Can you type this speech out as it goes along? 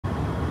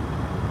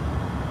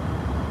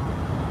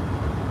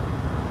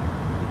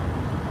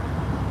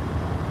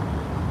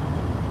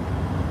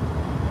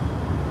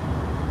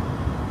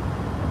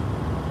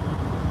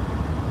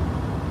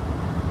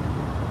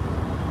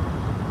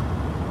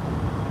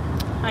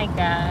Hi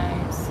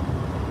guys.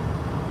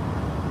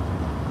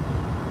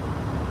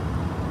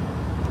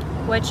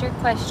 What's your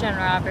question,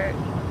 Robert?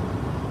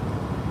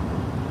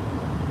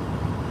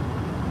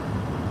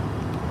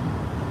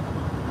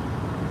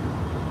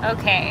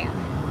 Okay.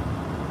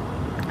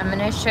 I'm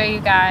gonna show you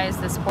guys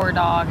this poor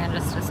dog in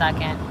just a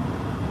second.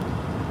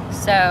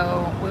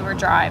 So we were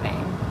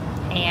driving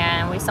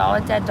and we saw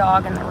a dead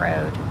dog in the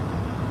road,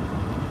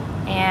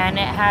 and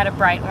it had a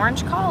bright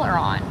orange collar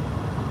on.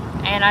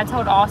 And I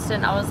told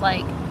Austin, I was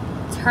like,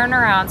 turn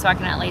around so I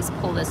can at least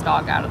pull this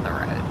dog out of the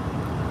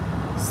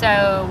road.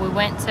 So we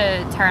went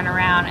to turn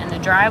around, and the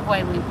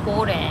driveway we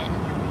pulled in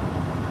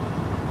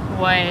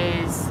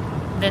was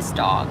this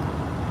dog.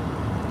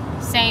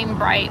 Same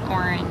bright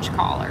orange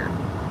collar,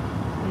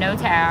 no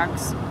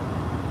tags.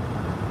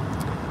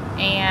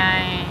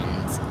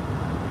 And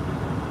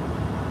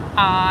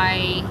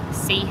I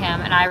see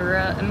him, and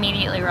I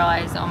immediately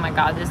realized, oh my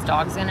God, this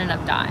dog's gonna end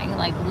up dying.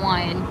 Like,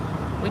 one,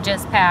 we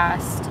just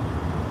passed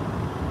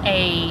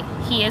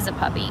he is a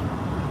puppy.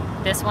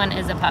 This one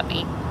is a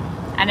puppy.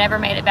 I never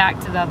made it back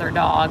to the other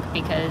dog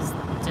because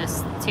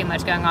just too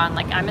much going on.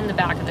 Like, I'm in the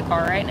back of the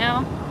car right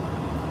now.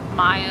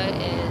 Maya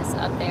is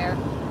up there.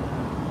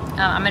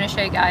 I'm going to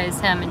show you guys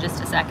him in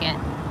just a second.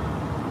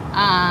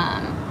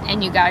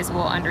 And you guys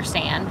will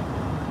understand.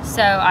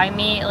 So I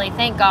immediately,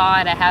 thank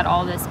God, I had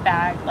all this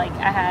bag. Like,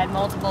 I had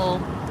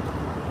multiple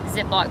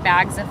Ziploc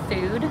bags of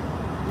food.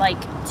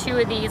 Like, 2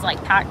 of these,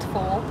 like, packed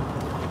full.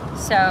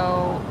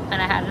 So,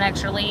 and I had an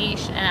extra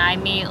leash, and I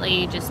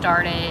immediately just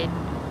started,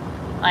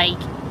 like,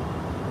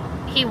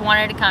 he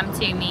wanted to come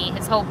to me.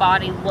 His whole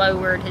body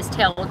lowered, his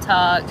tail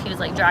tucked. He was,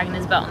 like, dragging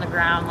his butt on the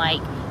ground,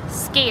 like,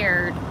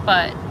 scared,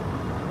 but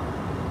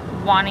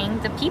wanting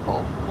the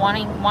people,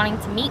 wanting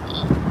to meet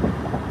me.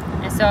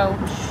 And so,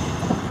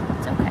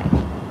 it's okay.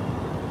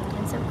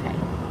 It's okay.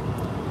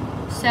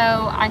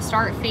 So, I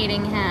start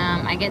feeding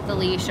him. I get the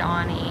leash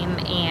on him,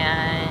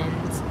 and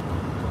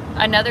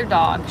another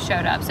dog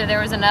showed up. So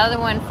there was another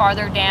one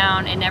farther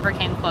down and never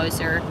came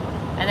closer.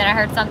 And then I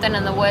heard something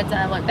in the woods, and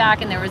I looked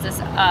back, and there was this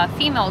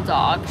female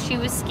dog. She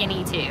was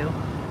skinny too,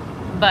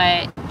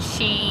 but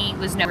she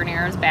was nowhere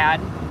near as bad.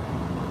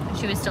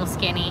 She was still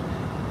skinny.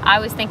 I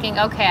was thinking,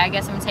 okay, I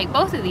guess I'm gonna take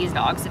both of these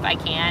dogs if I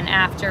can,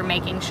 after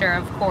making sure,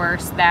 of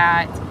course,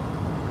 that,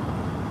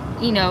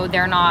 you know,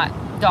 they're not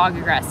dog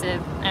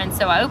aggressive. And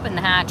so I opened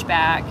the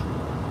hatchback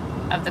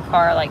of the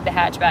car, like the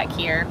hatchback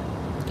here,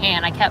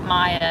 and I kept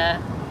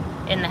Maya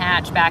in the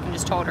hatchback and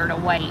just told her to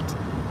wait.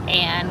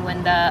 And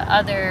when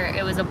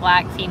it was a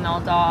black female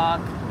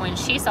dog, when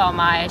she saw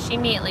Maya, she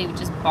immediately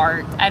just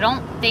barked. I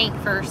don't think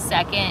for a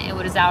second it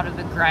was out of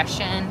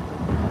aggression.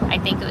 I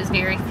think it was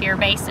very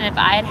fear-based. And if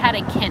I had had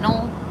a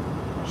kennel,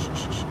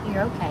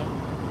 you're okay,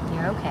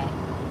 you're okay.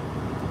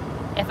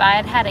 If I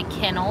had had a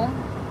kennel,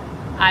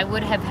 I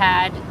would have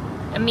had,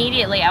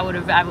 immediately I would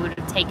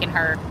have taken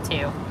her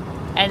too.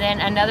 And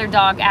then another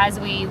dog, as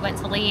we went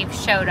to leave,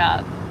 showed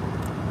up.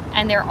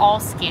 And they're all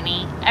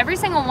skinny. Every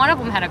single one of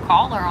them had a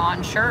collar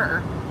on,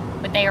 sure,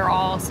 but they are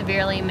all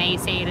severely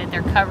emaciated.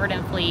 They're covered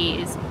in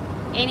fleas.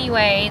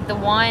 Anyway, the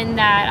one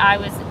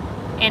that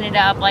ended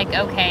up like,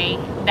 okay,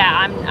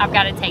 that I've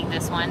got to take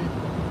this one,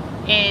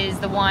 is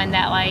the one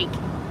that, like,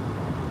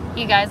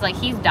 you guys, like,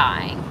 he's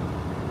dying.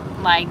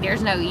 Like,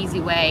 there's no easy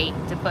way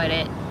to put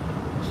it.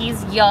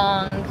 He's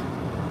young.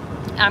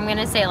 I'm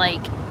gonna say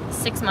like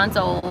 6 months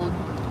old.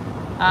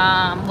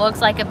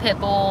 Looks like a pit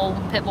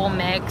bull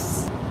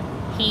mix.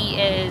 He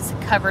is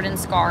covered in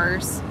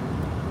scars.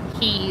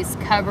 He's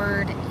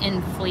covered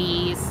in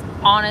fleas.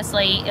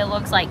 Honestly, it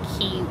looks like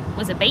he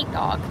was a bait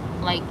dog.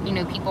 Like, you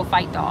know, people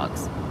fight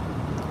dogs.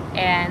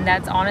 And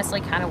that's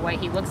honestly kind of what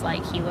he looks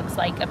like. He looks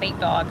like a bait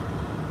dog.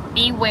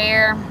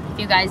 Beware, if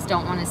you guys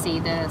don't want to see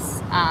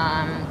this,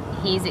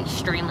 he's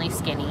extremely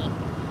skinny.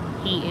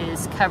 He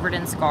is covered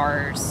in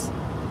scars.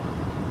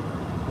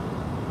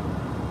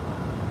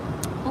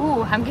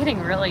 Ooh, I'm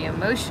getting really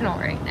emotional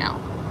right now.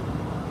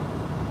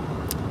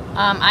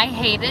 I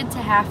hated to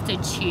have to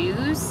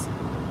choose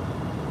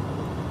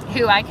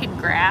who I could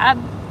grab,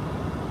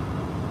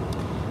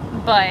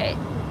 but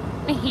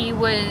he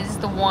was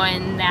the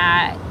one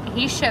that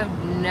he showed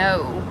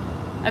no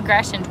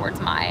aggression towards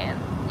Maya.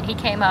 He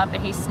came up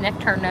and he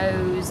sniffed her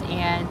nose,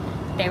 and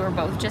they were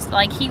both just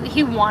like,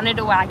 he wanted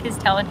to wag his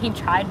tail, and he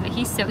tried, but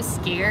he's so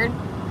scared,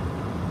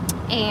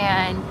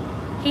 and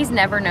he's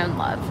never known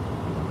love.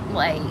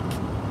 Like,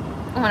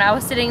 when I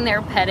was sitting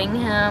there petting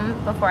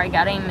him before I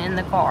got him in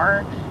the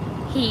car,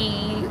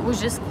 he was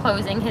just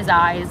closing his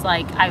eyes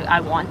like, I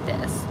want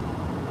this.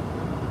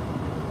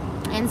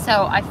 And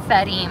so I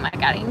fed him, I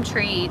got him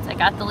treats, I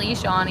got the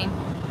leash on him.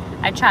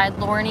 I tried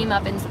luring him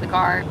up into the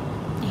car.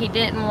 He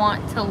didn't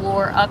want to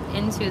lure up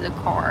into the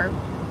car.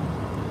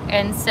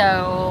 And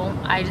so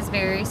I just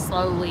very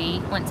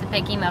slowly went to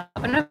pick him up.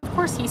 And of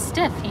course he's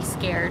stiff, he's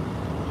scared.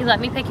 He let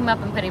me pick him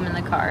up and put him in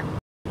the car.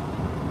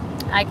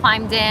 I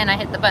climbed in, I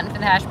hit the button for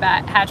the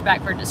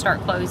hatchback for it to start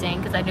closing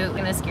because I knew it was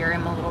going to scare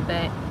him a little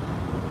bit.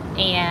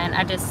 And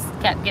I just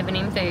kept giving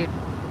him food.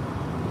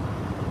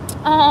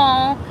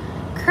 Oh,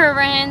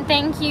 Corinne,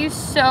 thank you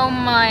so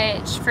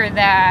much for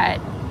that.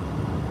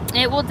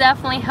 It will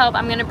definitely help.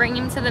 I'm gonna bring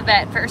him to the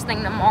vet first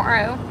thing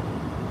tomorrow.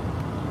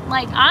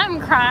 Like, I'm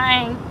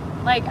crying.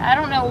 Like, I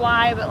don't know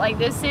why, but like,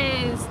 this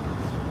is,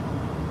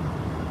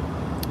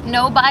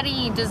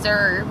 nobody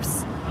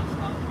deserves.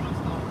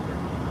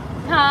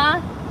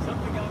 Huh?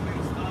 Something got me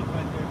to stop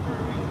right there for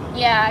a reason.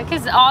 Yeah,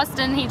 because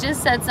Austin, he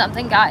just said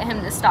something got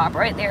him to stop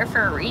right there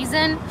for a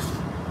reason.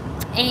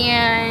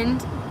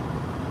 And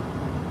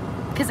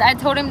because I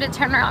told him to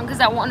turn around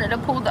because I wanted to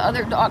pull the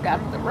other dog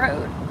out of the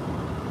road.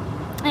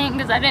 And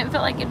because I didn't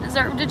feel like it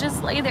deserved to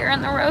just lay there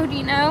in the road,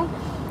 you know?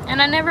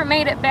 And I never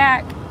made it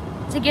back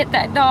to get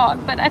that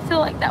dog, but I feel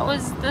like that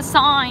was the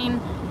sign.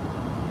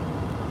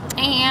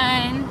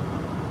 And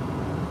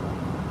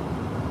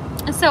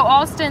so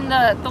Austin,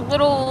 the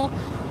little,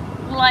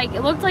 like,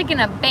 it looked like an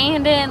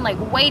abandoned, like,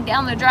 way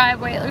down the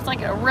driveway. It looked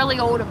like a really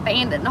old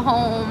abandoned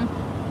home.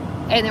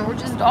 And there were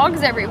just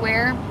dogs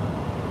everywhere.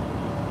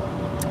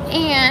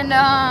 And,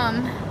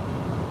 I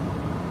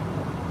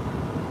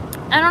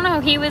don't know,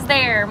 he was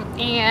there,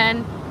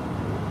 and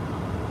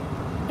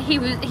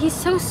he's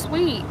so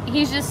sweet.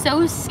 He's just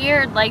so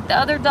scared. Like, the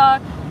other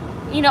dog,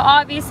 you know,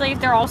 obviously if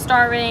they're all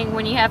starving,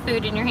 when you have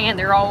food in your hand,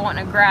 they're all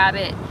wanting to grab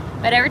it.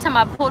 But every time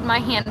I pulled my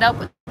hand up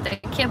with the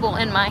kibble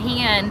in my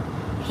hand,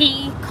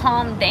 he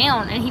calmed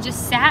down, and he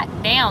just sat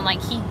down.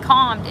 Like, he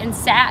calmed and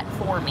sat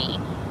for me,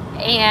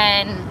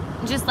 and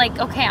just like,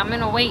 okay, I'm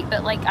gonna wait,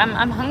 but like,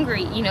 I'm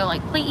hungry, you know,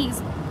 like,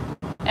 please.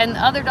 And the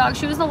other dog,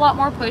 she was a lot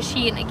more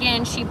pushy, and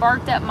again, she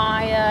barked at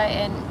Maya,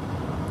 and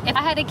if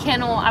I had a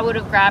kennel, I would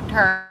have grabbed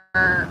her.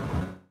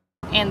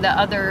 And the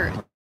other,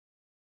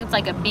 it's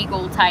like a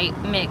beagle type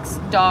mixed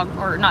dog,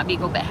 or not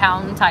beagle, but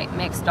hound type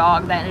mixed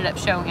dog that ended up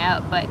showing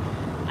up. But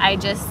I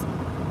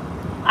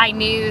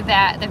knew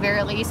that at the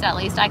very least, at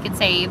least I could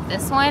save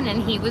this one,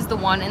 and he was the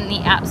one in the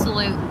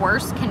absolute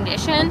worst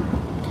condition.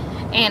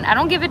 And I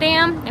don't give a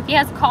damn if he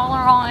has a collar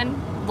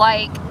on.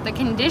 Like, the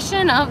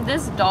condition of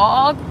this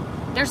dog,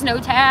 there's no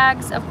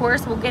tags. Of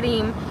course, we'll get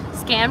him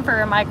scanned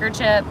for a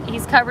microchip.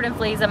 He's covered in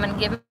fleas. I'm gonna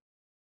give him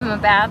a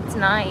bath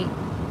tonight.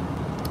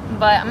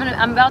 But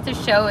I'm about to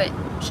show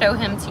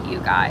him to you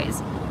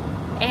guys.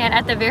 And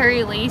at the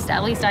very least,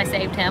 at least I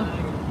saved him.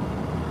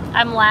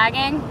 I'm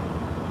lagging.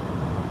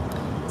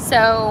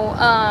 So,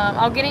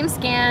 I'll get him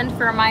scanned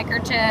for a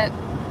microchip.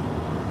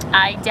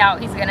 I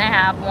doubt he's gonna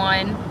have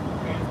one.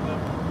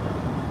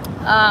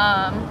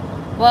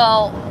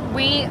 Well,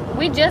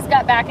 we just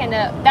got back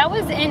into, that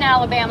was in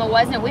Alabama,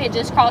 wasn't it? We had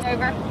just crossed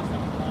over.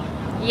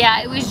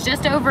 Yeah, it was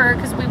just over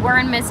because we were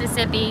in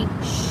Mississippi.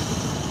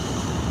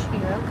 Shh,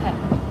 you're okay.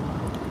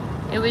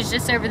 It was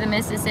just over the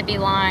Mississippi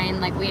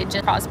line, like we had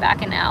just crossed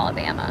back into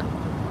Alabama.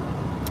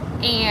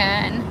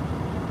 And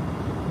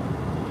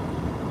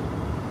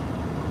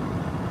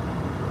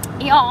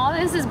y'all,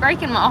 this is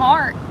breaking my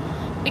heart,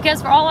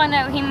 because for all I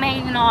know,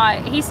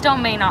 he still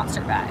may not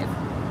survive.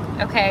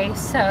 Okay,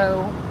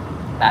 so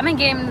I'm gonna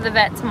get him to the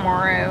vet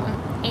tomorrow,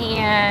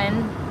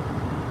 and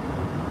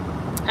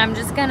I'm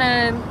just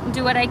gonna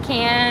do what I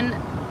can.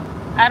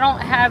 I don't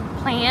have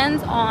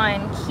plans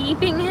on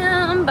keeping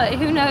him, but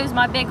who knows,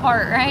 my big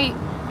heart, right?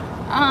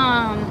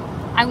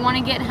 I want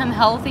to get him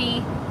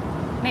healthy,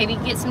 maybe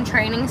get some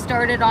training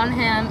started on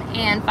him,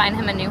 and find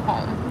him a new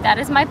home. That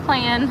is my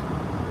plan,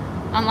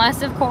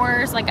 unless, of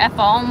course, like, I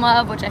fall in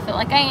love, which I feel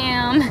like I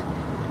am.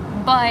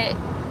 But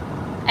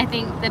I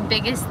think the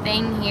biggest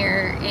thing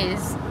here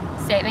is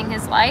saving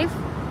his life.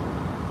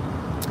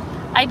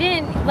 I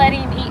didn't let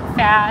him eat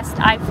fast.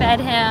 I fed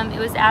him. It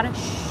was out of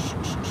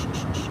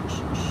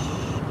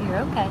You're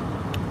okay.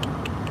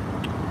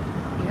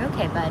 You're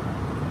okay, bud.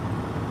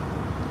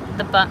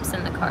 The bumps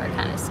in the car are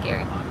kind of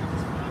scary.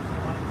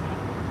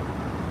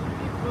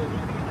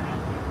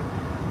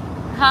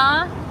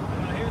 Huh?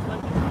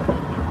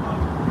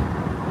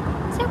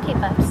 It's okay,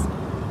 bubs.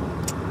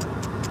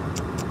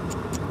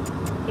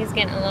 He's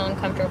getting a little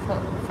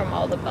uncomfortable from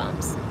all the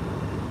bumps.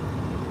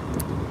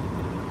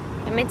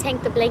 I'm gonna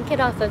take the blanket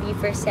off of you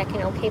for a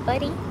second, okay,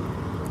 buddy?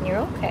 You're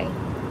okay.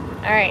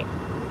 Alright.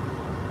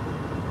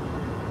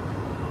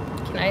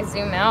 Can I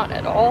zoom out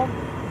at all?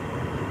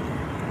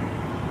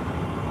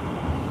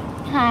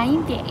 Hi,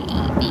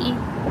 baby.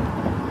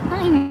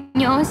 I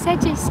know,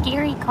 such a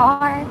scary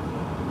car.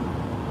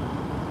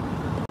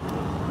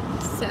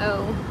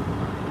 So,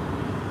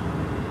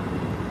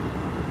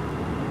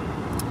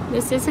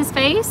 this is his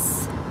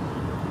face.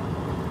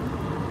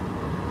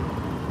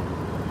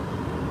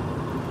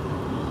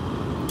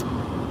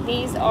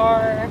 These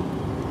are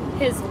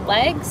his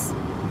legs,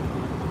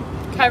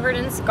 covered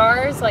in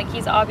scars, like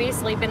he's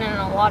obviously been in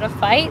a lot of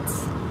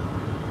fights.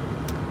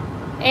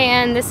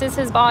 And this is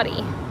his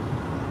body.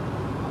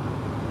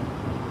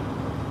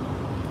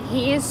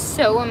 He is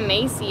so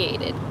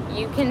emaciated.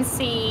 You can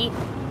see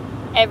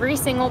every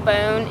single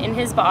bone in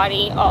his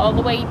body all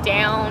the way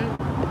down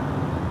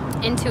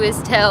into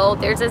his tail.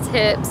 There's his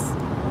hips,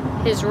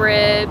 his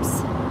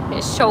ribs,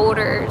 his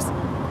shoulders.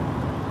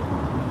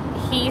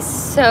 He's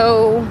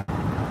so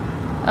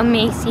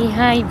emaciated.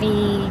 Hi,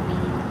 baby.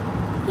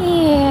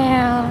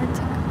 Yeah.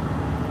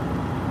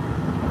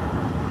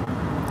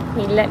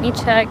 He let me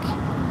check.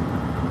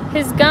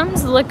 His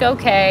gums look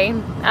okay.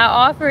 I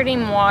offered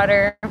him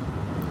water.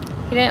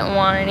 He didn't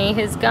want any.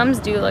 His gums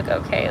do look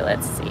okay.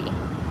 Let's see.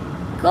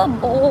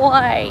 Good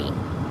boy.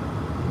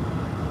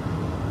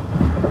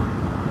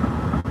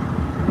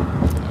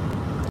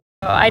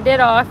 I did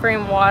offer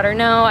him water.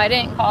 No, I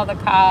didn't call the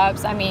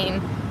cops. I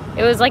mean,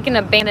 it was like an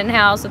abandoned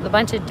house with a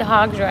bunch of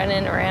dogs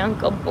running around.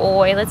 Good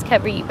boy. Let's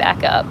cover you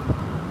back up.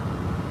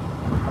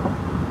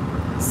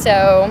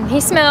 So,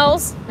 he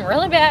smells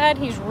really bad.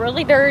 He's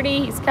really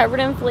dirty. He's covered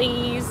in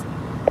fleas.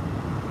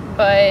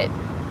 But,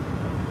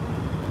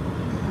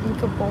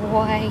 good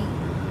boy.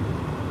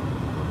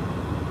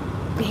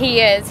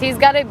 He is. He's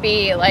got to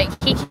be,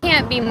 like, he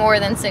can't be more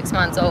than 6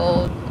 months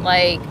old.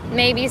 Like,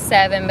 maybe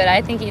 7, but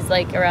I think he's,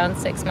 like, around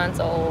 6 months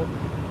old.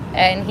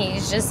 And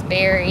he's just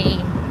very...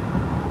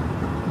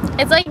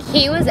 It's like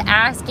he was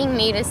asking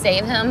me to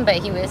save him, but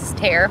he was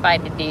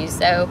terrified to do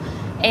so.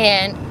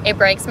 And it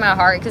breaks my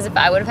heart, because if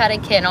I would have had a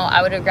kennel,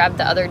 I would have grabbed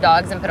the other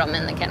dogs and put them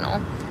in the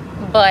kennel.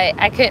 But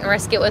I couldn't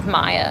risk it with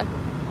Maya.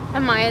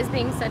 And Maya's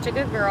being such a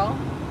good girl,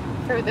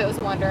 for those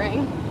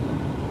wondering.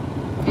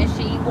 And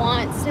she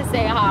wants to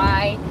say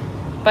hi,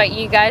 but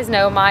you guys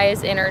know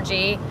Maya's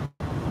energy.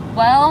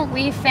 Well,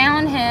 we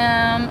found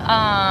him,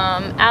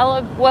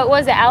 what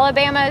was it,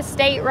 Alabama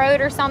State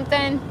Road or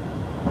something?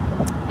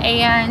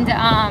 And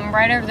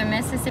right over the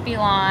Mississippi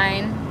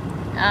line.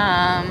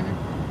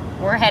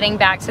 We're heading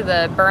back to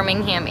the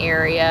Birmingham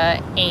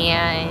area,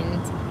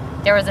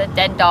 and there was a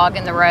dead dog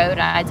in the road.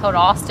 I told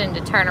Austin to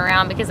turn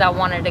around because I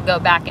wanted to go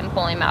back and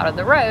pull him out of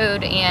the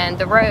road. And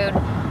the road,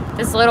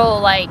 this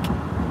little like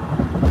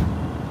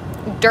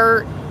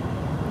dirt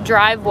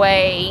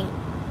driveway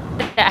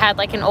that had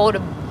like an old,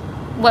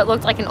 what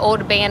looked like an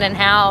old abandoned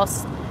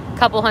house, a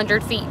couple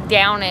 100 feet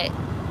down it,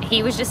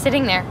 he was just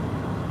sitting there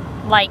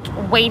like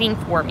waiting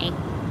for me.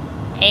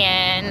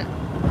 And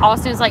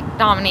Austin was like,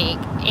 Dominique,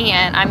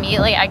 and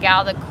immediately I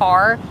got out of the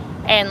car,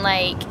 and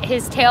like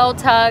his tail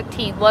tucked,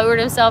 he lowered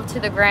himself to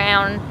the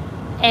ground,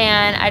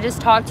 and I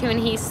just talked to him, and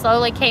he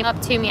slowly came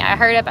up to me. I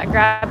hurried up, I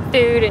grabbed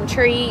food and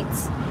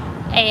treats,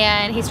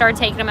 and he started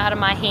taking them out of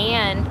my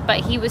hand,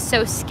 but he was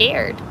so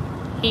scared.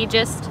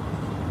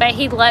 But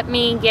he let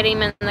me get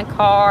him in the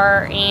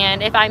car,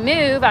 and if I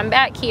move, I'm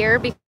back here,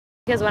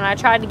 because when I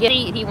tried to get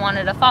eat, he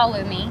wanted to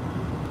follow me.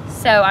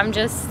 So I'm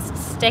just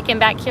sticking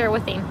back here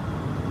with him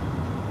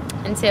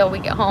until we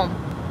get home.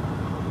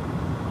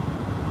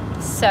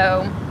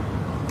 So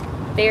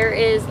there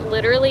is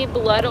literally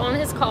blood on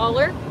his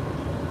collar.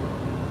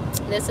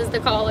 This is the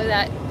collar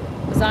that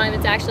was on him.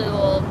 It's actually a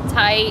little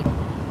tight.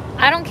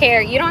 I don't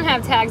care. You don't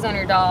have tags on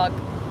your dog.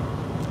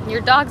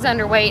 Your dog's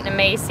underweight and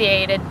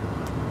emaciated.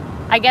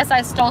 I guess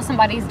I stole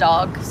somebody's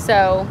dog,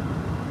 so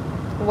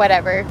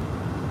whatever.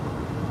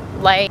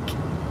 Like,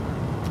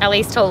 at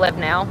least he'll live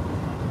now.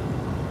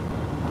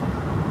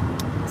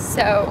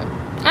 So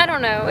I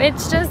don't know.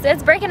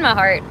 It's breaking my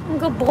heart.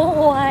 Good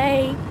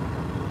boy.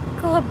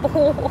 Good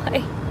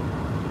boy.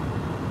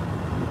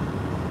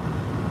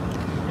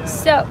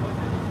 So,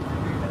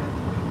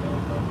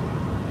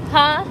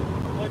 huh?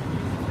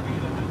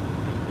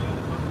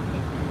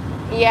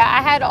 Yeah,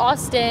 I had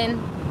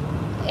Austin.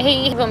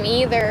 He gave him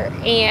either,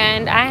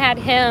 and I had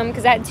him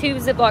because I had 2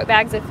 Ziploc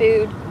bags of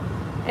food,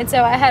 and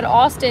so I had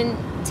Austin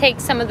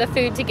take some of the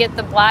food to get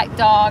the black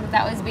dog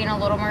that was being a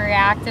little more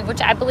reactive,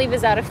 which I believe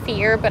is out of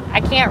fear, but I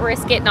can't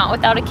risk it, not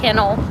without a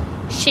kennel.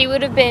 She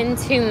would have been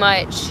too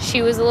much.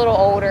 She was a little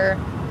older.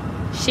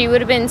 She would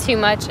have been too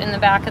much in the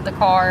back of the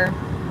car.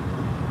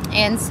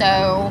 And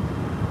so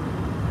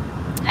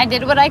I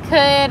did what I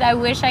could. I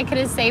wish I could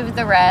have saved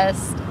the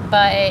rest,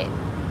 but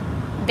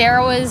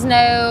there was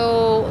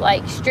no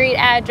like street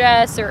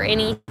address or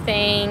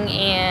anything,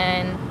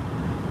 and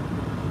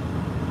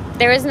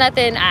there was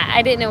nothing.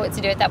 I didn't know what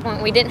to do at that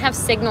point. We didn't have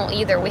signal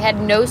either. We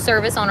had no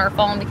service on our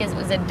phone because it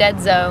was a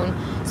dead zone.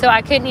 So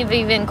I couldn't have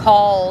even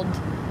called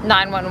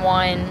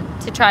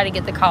 911 to try to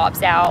get the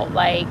cops out.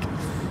 Like,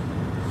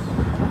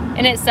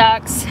 and it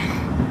sucks.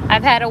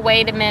 I've had to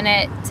wait a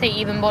minute to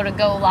even be able to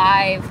go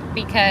live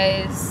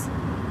because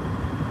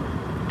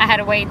I had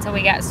to wait until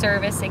we got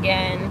service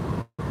again.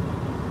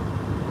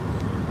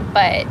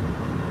 But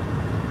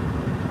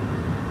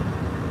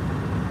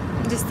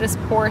just this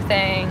poor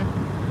thing.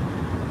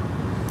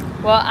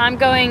 Well, I'm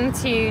going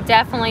to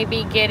definitely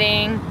be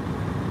getting,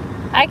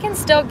 I can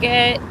still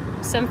get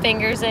some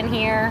fingers in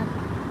here.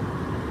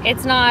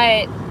 It's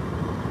not,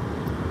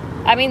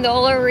 I mean, the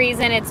only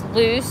reason it's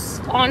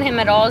loose on him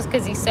at all is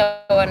because he's so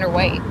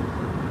underweight.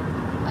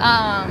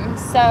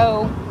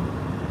 So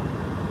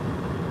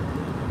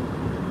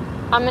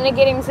I'm going to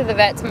get him to the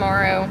vet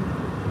tomorrow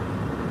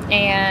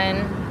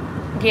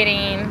and get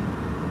him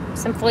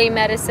some flea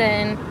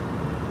medicine,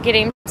 get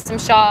him some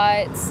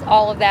shots,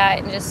 all of that,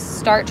 and just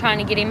start trying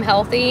to get him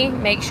healthy,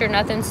 make sure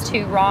nothing's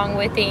too wrong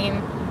with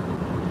him.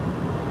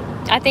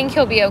 I think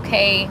he'll be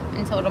okay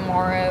until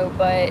tomorrow,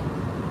 but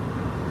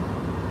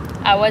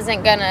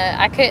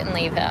I couldn't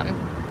leave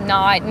him,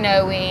 not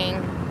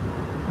knowing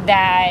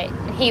that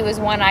he was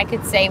one I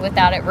could save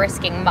without it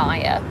risking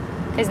Maya.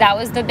 because that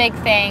was the big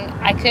thing.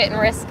 I couldn't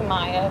risk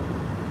Maya,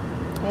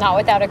 not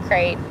without a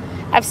crate.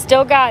 I've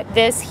still got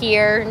this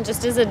here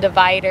just as a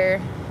divider,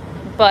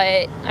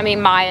 but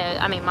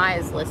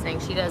Maya's listening.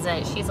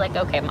 She's like,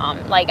 okay,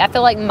 Mom. Like, I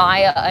feel like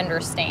Maya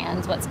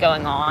understands what's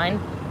going on,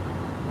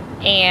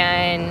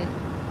 and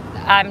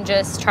I'm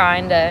just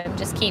trying to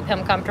just keep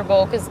him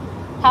comfortable. Because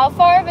how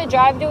far of a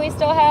drive do we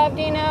still have,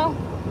 do you know?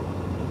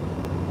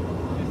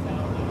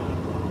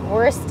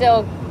 We're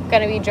still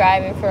gonna be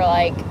driving for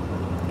like,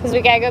 because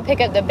we gotta go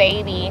pick up the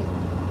baby,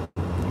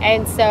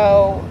 and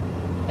so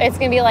it's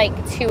gonna be like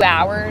 2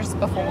 hours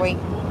before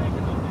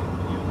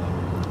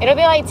it'll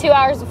be like 2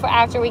 hours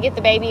after we get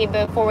the baby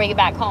before we get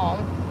back home.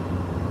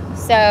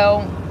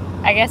 So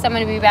I guess I'm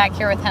gonna be back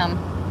here with him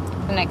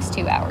for the next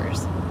 2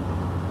 hours,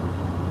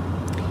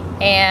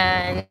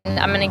 and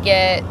I'm gonna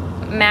get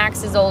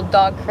Max's old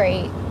dog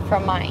crate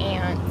from my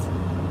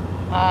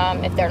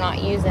aunt, if they're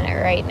not using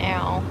it right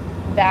now.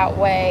 That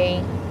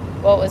way,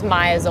 well, it was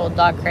Maya's old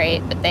dog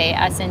crate, but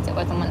I sent it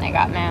with them when they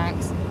got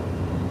Max.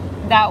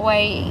 That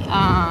way,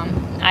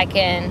 I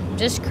can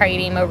just crate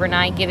him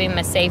overnight, give him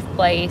a safe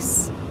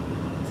place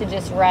to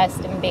just rest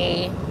and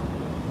be.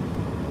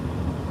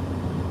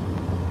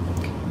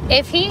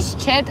 If he's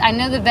chipped, I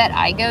know the vet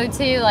I go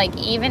to, like,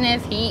 even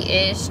if he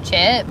is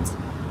chipped,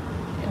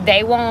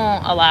 they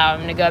won't allow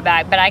him to go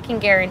back, but I can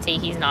guarantee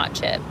he's not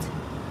chipped.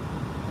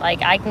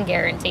 Like, I can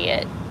guarantee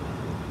it.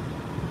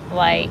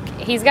 Like,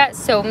 he's got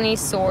so many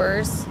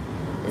sores.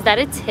 Is that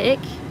a tick?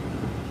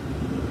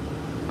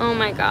 Oh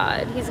my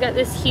God. He's got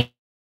this huge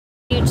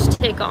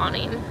tick on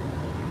him.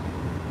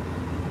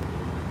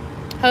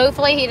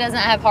 Hopefully he doesn't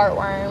have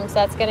heartworms.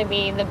 That's going to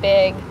be the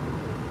big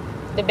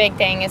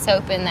thing, is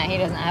hoping that he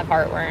doesn't have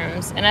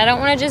heartworms. And I don't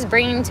want to just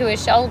bring him to a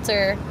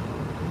shelter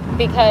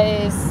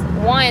because,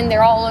 one,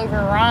 they're all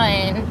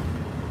overrun.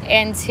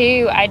 And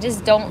two, I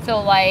just don't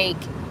feel like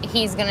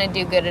he's going to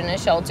do good in a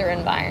shelter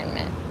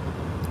environment.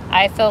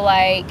 I feel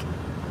like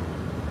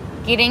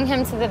getting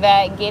him to the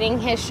vet, getting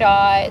his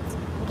shots,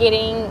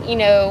 getting,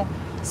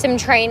 some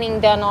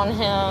training done on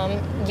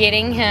him,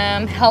 getting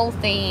him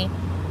healthy,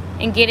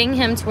 and getting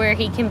him to where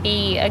he can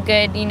be a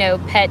good,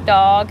 pet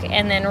dog,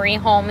 and then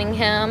rehoming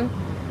him.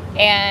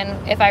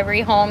 And if I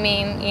rehome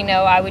him,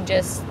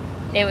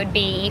 it would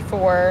be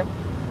for,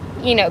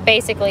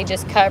 basically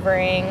just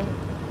covering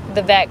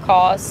the vet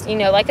costs,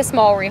 like a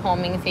small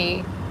rehoming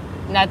fee.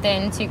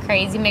 Nothing too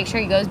crazy. Make sure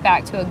he goes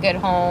back to a good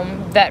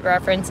home, vet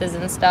references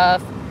and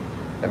stuff.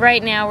 But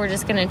right now, we're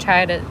just going to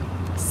try to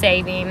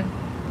save him.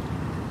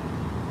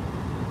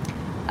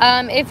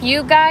 If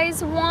you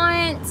guys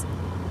want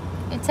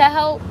to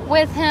help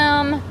with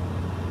him,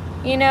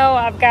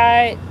 I've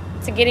got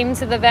to get him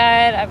to the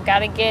vet. I've got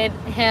to get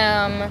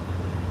him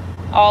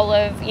all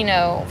of,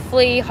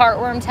 flea,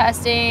 heartworm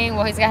testing.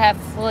 Well, he's got to have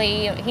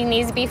flea. He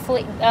needs to be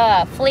fleed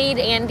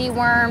and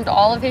dewormed,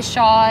 all of his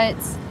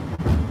shots.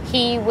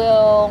 He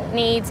will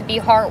need to be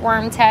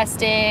heartworm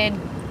tested.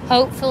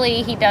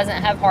 Hopefully he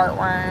doesn't have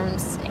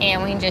heartworms,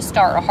 and we can just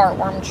start a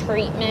heartworm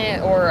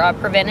treatment or a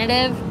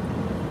preventative.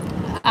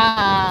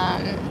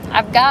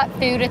 I've got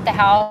food at the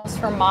house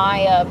for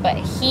Maya, but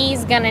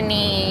he's gonna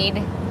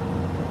need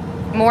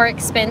more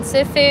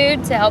expensive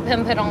food to help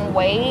him put on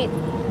weight.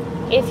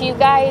 If you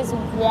guys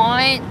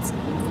want,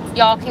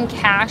 y'all can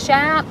Cash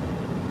App,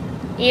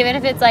 even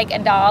if it's like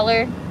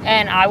 $1,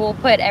 and I will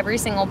put every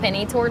single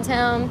penny towards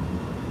him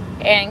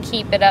and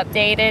keep it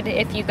updated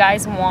if you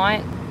guys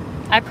want.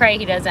 I pray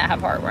he doesn't have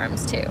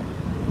heartworms too.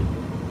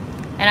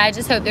 And I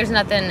just hope there's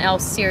nothing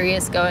else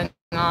serious going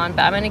on.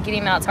 But I'm going to get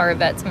him out to our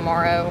vet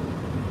tomorrow,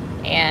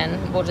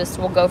 and we'll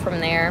go from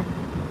there.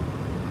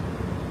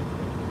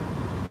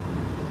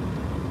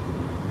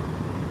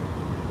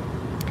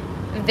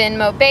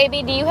 Venmo.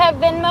 Baby, do you have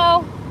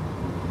Venmo?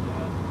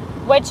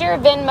 What's your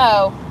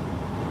Venmo?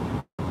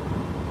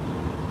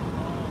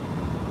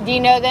 Do you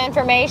know the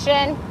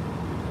information?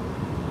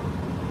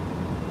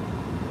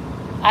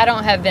 I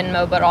don't have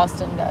Venmo, but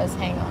Austin does.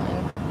 Hang on.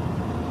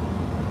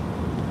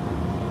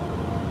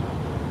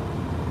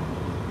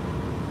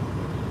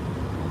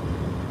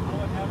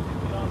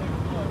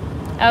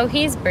 Oh,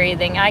 he's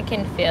breathing. I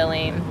can feel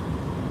him.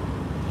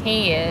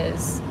 He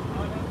is.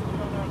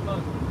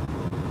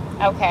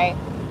 Okay.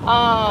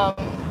 How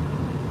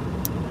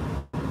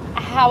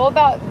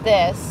about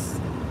this?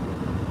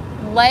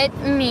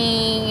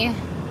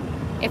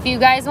 If you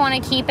guys want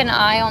to keep an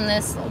eye on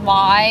this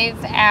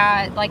live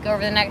at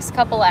over the next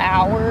couple of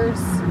hours,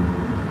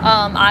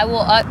 I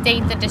will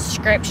update the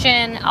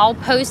description. I'll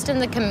post in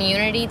the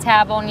community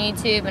tab on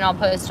YouTube, and I'll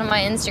post on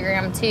my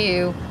Instagram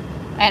too.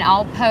 And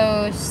I'll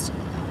post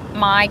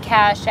my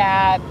Cash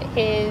App,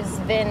 his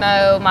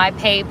Venmo, my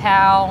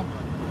PayPal,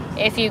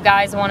 if you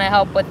guys want to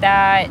help with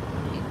that.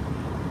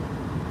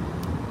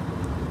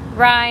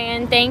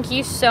 Ryan, thank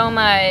you so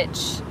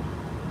much.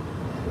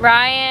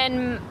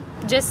 Ryan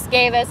just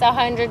gave us a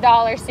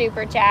 $100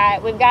 super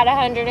chat. We've got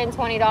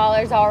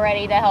 $120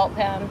 already to help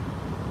him.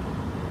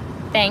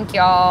 Thank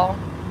y'all.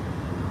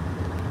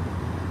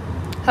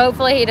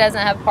 Hopefully he doesn't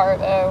have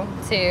parvo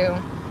too.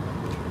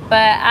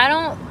 But I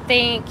don't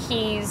think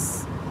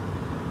he's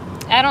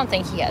I don't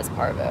think he has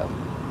parvo.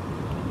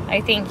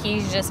 I think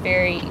he's just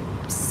very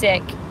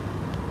sick.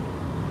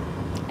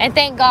 And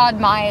thank God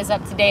Maya's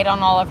up to date on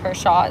all of her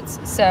shots.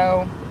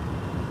 So,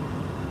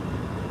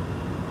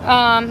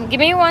 give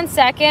me 1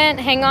 second.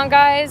 Hang on,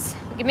 guys.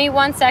 Give me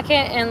 1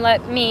 second and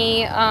let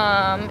me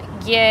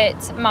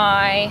get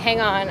my,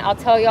 hang on, I'll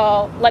tell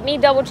y'all. Let me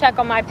double check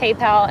on my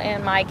PayPal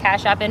and my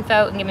Cash App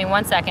info, and give me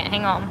 1 second.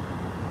 Hang on.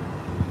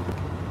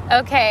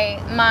 Okay,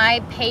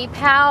 my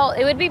PayPal,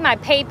 it would be my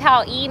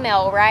PayPal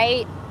email,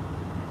 right?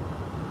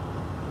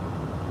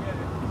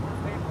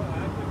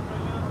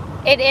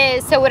 It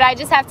is. So would I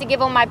just have to give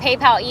them my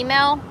PayPal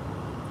email?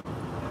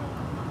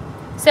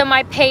 So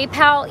my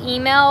PayPal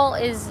email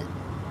is,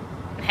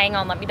 hang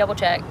on, let me double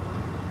check.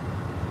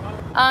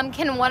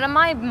 Can one of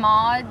my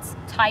mods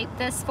type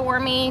this for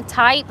me?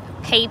 Type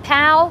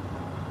PayPal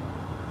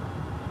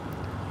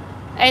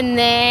and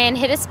then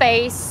hit a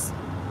space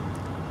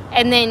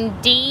and then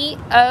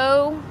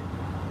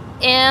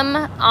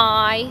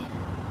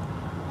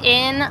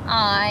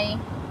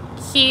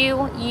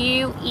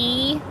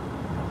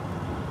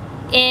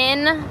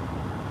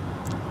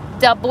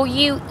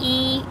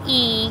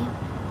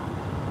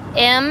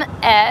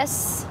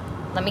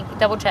let me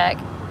double check,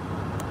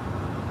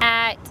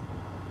 at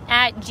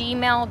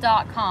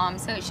gmail.com.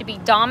 So it should be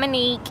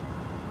Dominique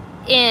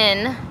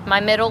in my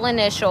middle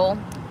initial,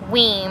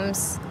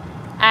 Weems,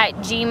 at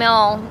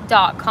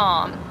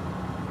gmail.com.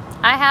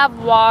 I have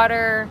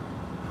water,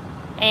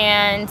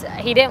 and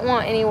he didn't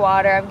want any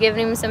water. I've given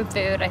him some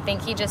food. I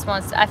think he just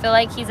wants, I feel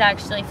like he's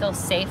actually feels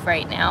safe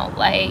right now.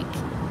 Like,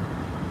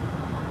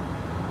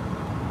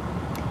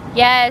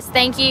 yes,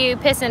 thank you,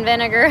 Piss and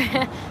Vinegar.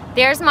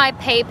 There's my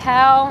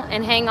PayPal,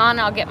 and hang on,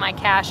 I'll get my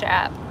Cash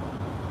App.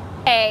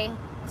 Okay,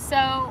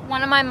 so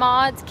one of my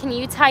mods, can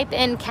you type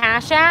in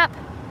Cash App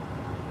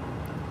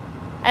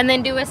and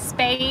then do a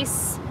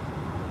space,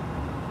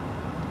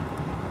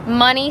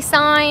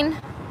 $,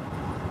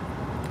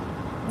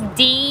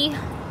 D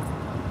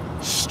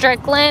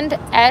Strickland,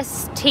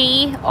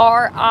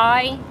 STRICKLAND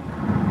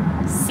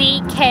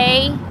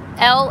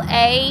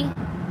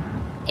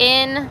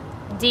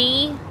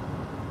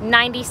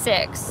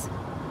 96.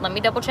 Let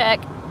me double check.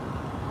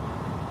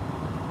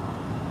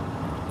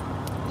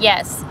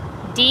 Yes,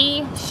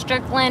 D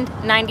Strickland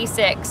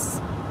 96.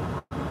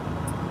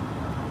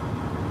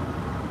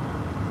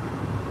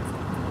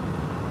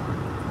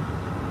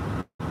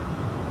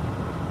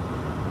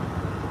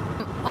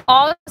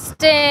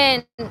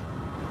 Austin,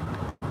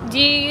 do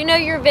you know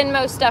your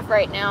Venmo stuff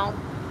right now?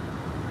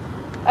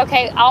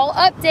 Okay, I'll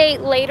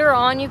update later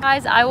on, you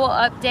guys. I will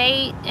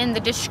update in the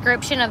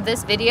description of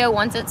this video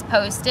once it's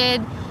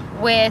posted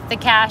with the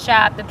Cash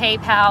App, the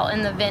PayPal,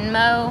 and the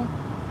Venmo.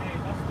 Hey,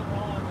 what's the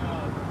wrong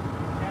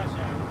Cash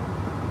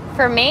App?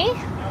 For me?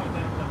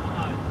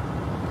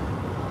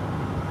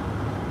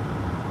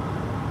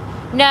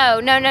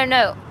 No, the mod.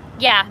 No.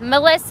 Yeah,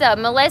 Melissa.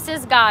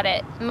 Melissa's got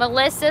it.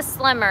 Melissa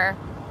Slimmer.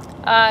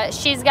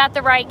 She's got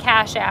the right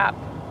Cash App.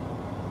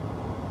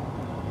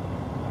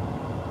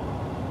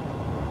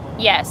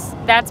 Yes,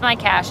 that's my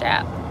Cash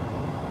App.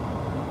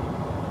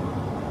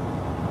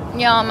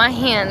 Y'all, my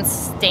hands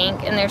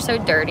stink and they're so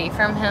dirty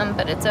from him,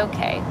 but it's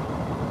okay.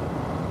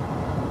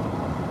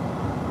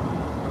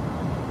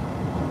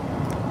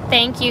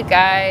 Thank you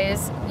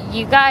guys.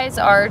 You guys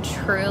are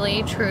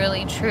truly,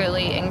 truly,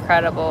 truly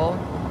incredible.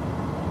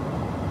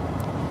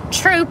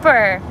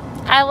 Trooper.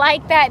 I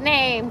like that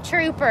name,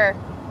 Trooper.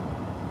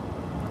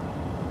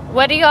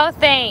 What do y'all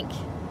think?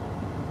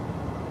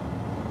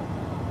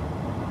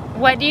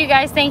 What do you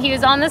guys think? He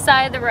was on the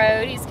side of the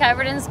road. He's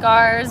covered in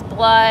scars,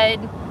 blood.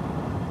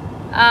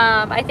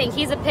 I think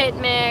he's a pit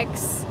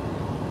mix.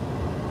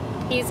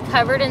 He's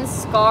covered in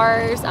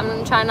scars. I'm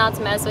gonna try not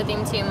to mess with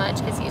him too much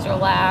because he's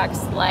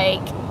relaxed.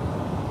 Like,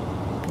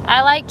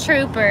 I like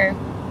Trooper.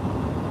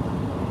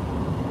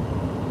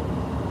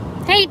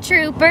 Hey,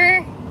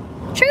 Trooper.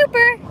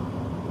 Trooper,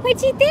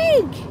 what'd you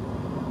think?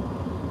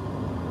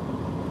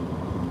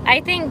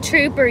 I think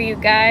Trooper, you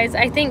guys.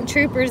 I think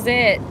Trooper's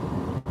it.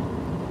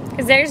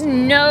 Because there's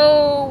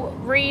no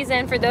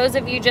reason, for those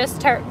of you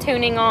just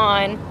tuning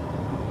on,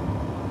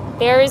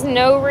 there is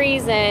no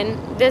reason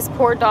this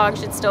poor dog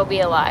should still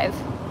be alive.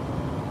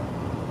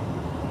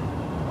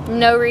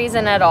 No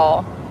reason at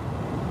all.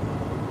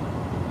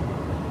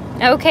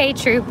 Okay,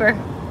 Trooper.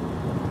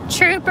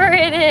 Trooper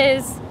it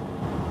is.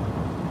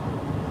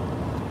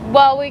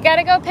 Well, we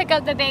gotta go pick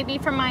up the baby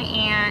from my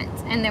aunt,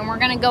 and then we're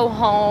gonna go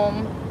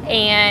home,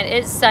 and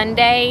it's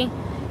Sunday.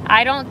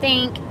 I don't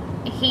think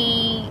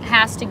he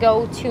has to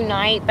go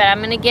tonight, but I'm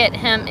gonna get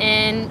him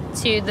in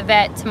to the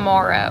vet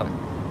tomorrow.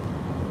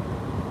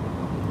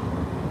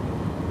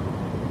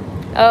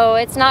 Oh,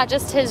 it's not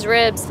just his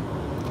ribs.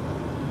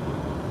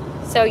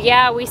 So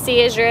yeah, we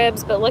see his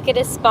ribs, but look at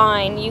his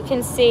spine. You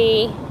can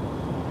see,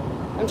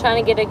 I'm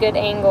trying to get a good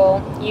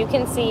angle. You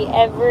can see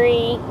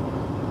every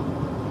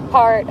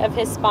part of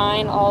his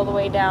spine all the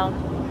way down.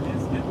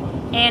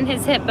 And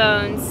his hip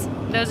bones.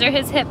 Those are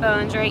his hip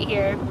bones right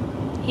here.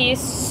 He is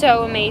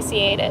so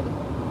emaciated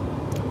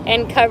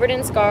and covered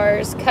in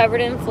scars,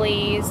 covered in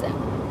fleas.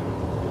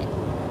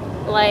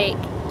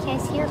 Like, can I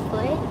see your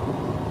foot?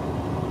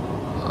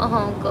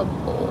 Oh, good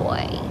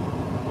boy.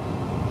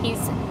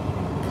 He's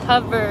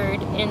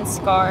covered in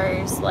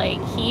scars.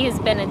 Like, he has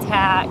been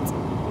attacked.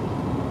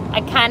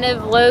 I kind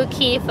of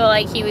low-key feel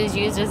like he was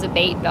used as a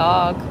bait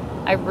dog.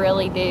 I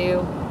really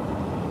do.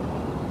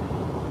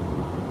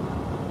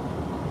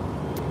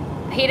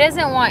 He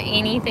doesn't want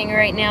anything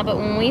right now, but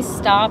when we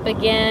stop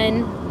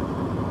again,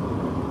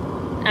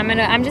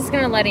 I'm just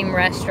gonna let him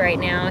rest right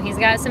now. He's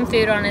got some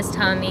food on his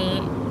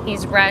tummy.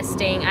 He's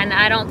resting, and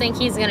I don't think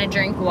he's gonna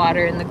drink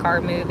water in the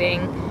car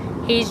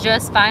moving. He's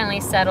just finally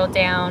settled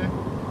down.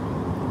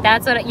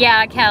 That's what,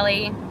 yeah,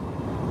 Kelly.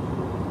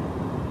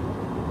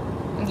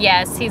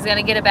 Yes, he's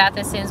gonna get a bath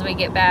as soon as we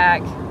get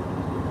back.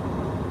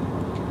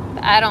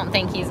 But I don't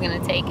think he's gonna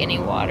take any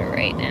water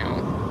right now.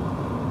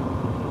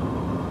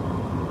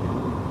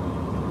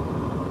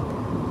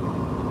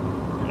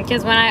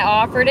 Because when I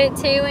offered it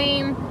to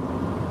him,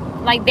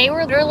 like, they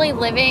were really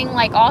living,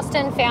 like,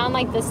 Austin found,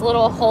 like, this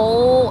little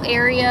hole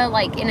area,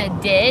 like, in a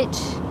ditch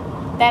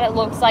that it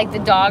looks like the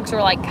dogs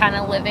were, like, kind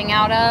of living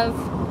out of.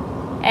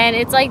 And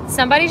it's like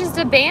somebody just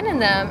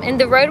abandoned them. And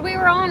the road we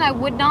were on, I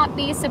would not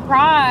be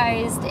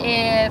surprised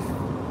if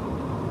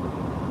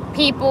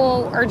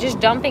people are just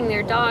dumping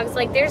their dogs.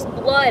 Like, there's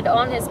blood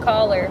on his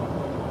collar.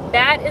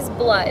 That is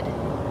blood.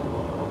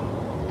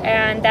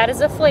 And that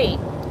is a flea.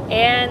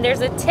 And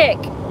there's a tick.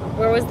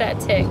 Where was that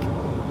tick?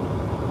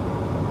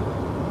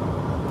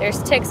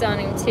 There's ticks on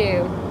him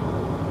too.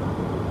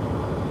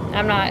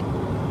 I'm not.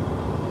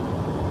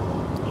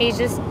 He's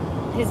just,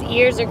 his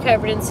ears are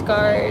covered in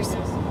scars.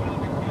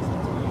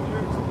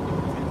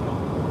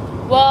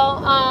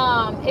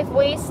 Well, if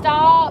we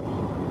stop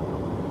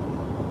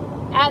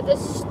at the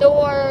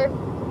store,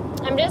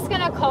 I'm just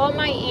going to call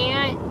my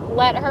aunt,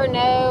 let her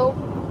know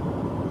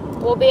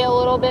we'll be a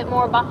little bit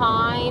more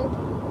behind.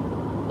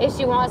 If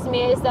she wants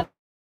me to stop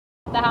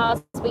at the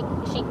house,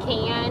 she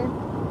can.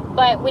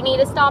 But we need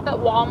to stop at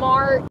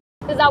Walmart,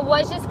 because I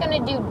was just going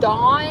to do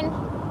Dawn.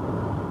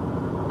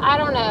 I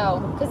don't know,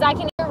 because I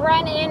can either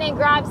run in and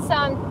grab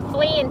some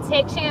flea and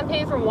tick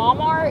shampoo from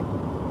Walmart,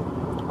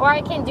 or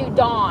I can do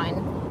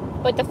Dawn.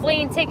 But the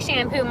flea and tick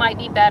shampoo might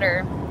be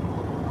better.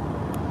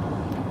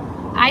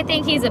 I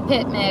think he's a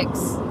pit mix.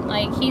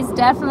 Like, he's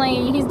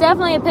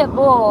definitely a pit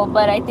bull,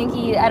 but I think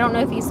I don't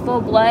know if he's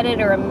full-blooded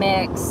or a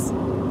mix.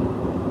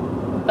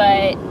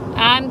 But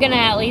I'm gonna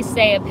at least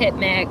say a pit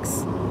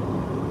mix.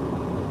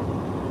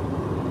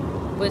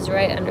 Was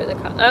right under the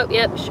car. Oh,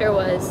 yep, sure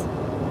was.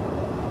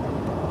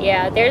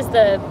 Yeah, there's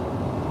the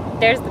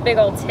big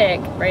old tick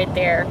right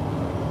there.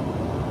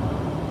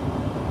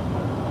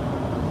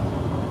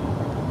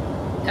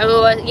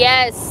 Oh,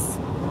 yes.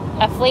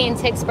 A flea and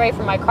tick spray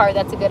for my car.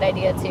 That's a good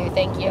idea, too.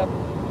 Thank you.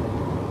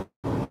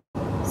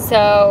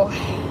 So,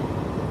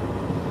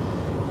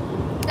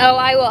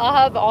 I'll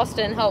have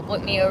Austin help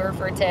look me over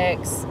for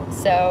ticks.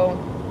 So,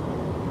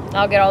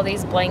 I'll get all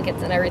these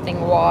blankets and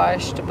everything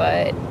washed.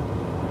 But,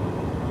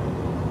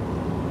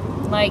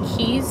 like,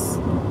 you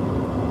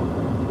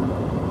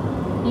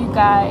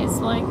guys,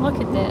 like, look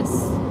at this.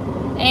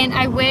 And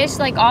I wish,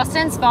 like,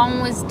 Austin's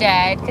phone was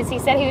dead, because he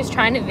said he was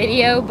trying to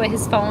video, but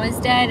his phone was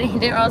dead, and he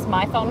didn't realize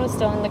my phone was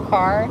still in the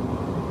car.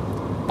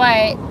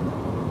 But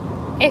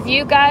if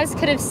you guys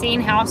could have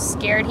seen how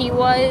scared he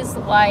was,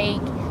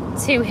 like,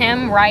 to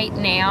him right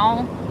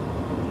now,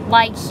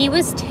 like, he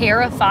was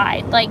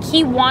terrified. Like,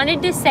 he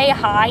wanted to say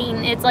hi,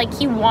 and it's like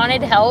he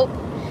wanted help,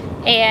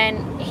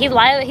 and he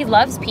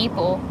loves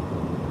people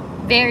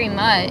very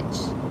much.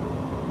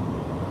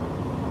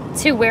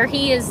 To where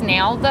he is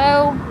now,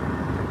 though,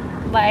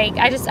 like,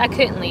 I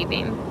couldn't leave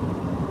him.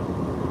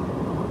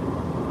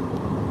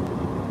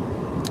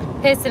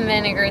 Piss and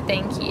vinegar,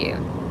 thank you.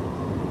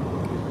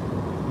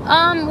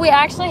 We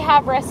actually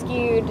have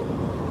rescued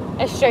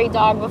a stray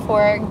dog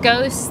before.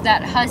 Ghost,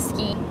 that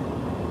husky.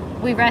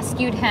 We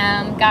rescued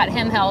him, got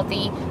him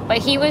healthy, but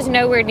he was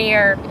nowhere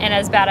near in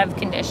as bad of a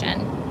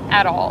condition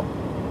at all.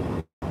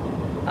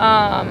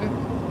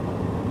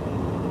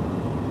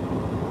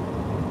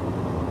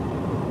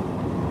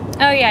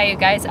 Oh yeah, you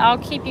guys, I'll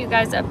keep you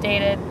guys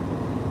updated.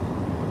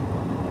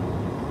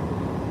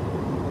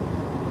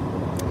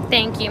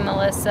 Thank you,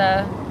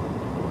 Melissa.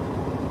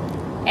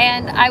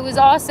 And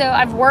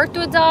I've worked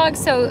with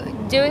dogs, so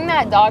doing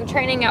that dog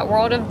training at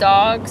World of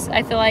Dogs,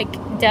 I feel like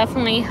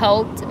definitely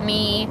helped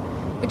me,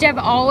 which I've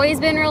always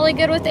been really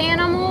good with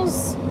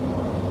animals.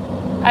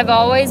 I've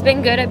always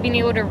been good at being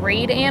able to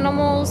read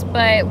animals,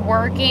 but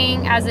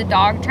working as a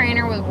dog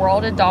trainer with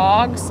World of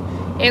Dogs,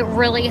 it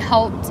really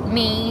helped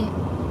me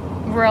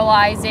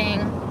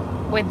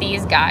realizing with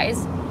these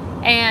guys.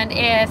 And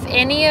if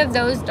any of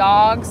those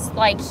dogs,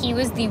 like, he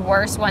was the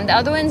worst one. The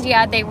other ones,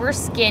 yeah, they were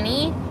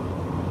skinny,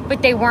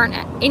 but they weren't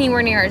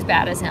anywhere near as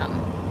bad as him.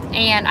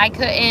 And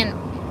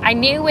I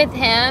knew with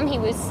him,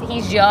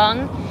 he's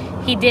young.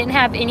 He didn't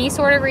have any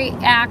sort of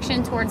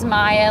reaction towards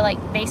Maya. Like,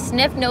 they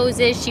sniffed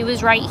noses. She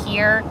was right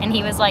here, and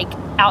he was, like,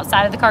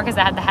 outside of the car because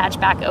I had the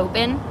hatchback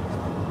open.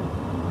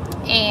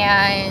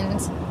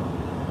 And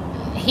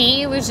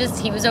he was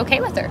okay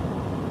with her.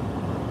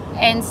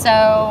 And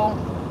so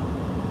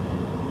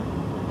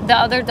the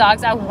other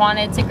dogs, I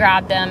wanted to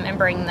grab them and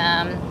bring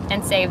them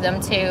and save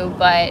them too,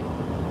 but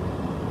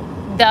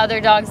the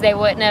other dogs, they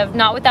wouldn't have,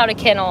 not without a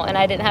kennel, and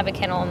I didn't have a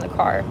kennel in the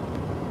car.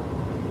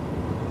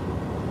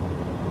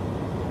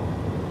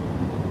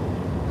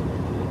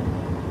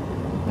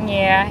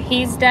 Yeah,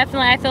 he's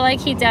definitely, I feel like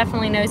he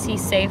definitely knows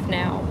he's safe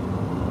now.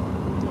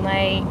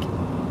 Like,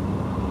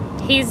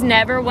 he's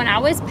never, when I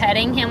was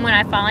petting him, when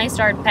I finally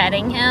started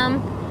petting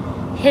him,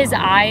 his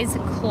eyes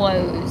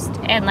closed.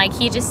 And, like,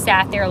 he just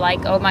sat there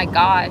like, oh my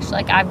gosh,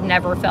 like, I've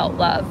never felt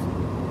love.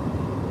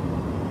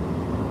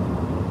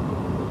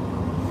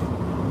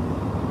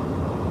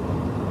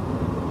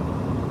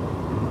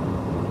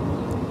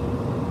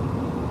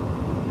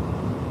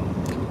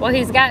 Well,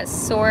 he's got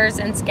sores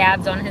and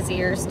scabs on his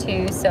ears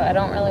too, so I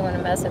don't really want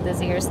to mess with his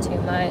ears too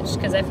much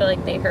because I feel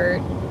like they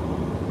hurt.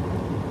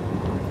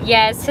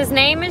 Yes, his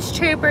name is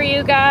Trooper,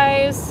 you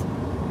guys.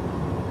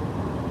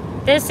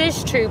 This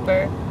is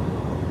Trooper.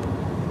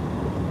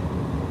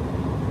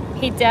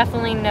 He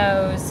definitely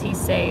knows he's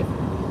safe.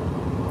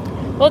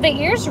 Well, the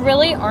ears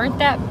really aren't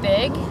that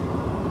big.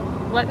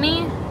 Let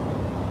me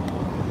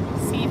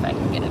see if I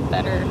can get it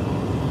better.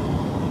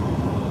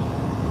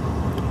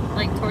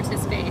 Like towards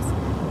his face.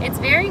 It's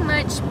very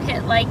much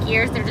pit-like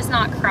ears. They're just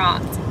not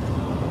cropped.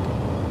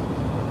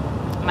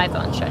 My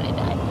phone's trying to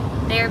die.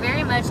 They are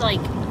very much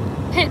like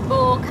pit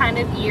bull kind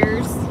of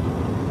ears.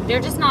 They're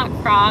just not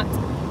cropped.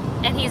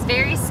 And he's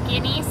very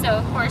skinny, so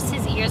of course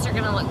his ears are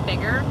gonna look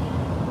bigger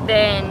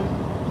than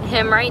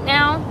him right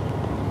now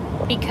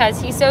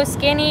because he's so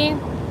skinny.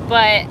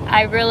 But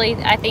I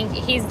think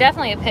he's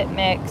definitely a pit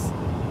mix.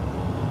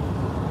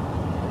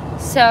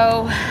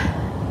 So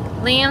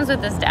Liam's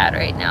with his dad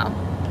right now.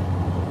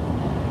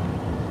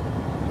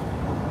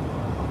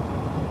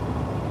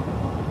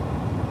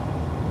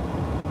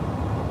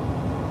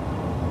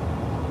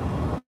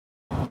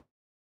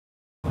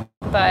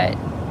 But,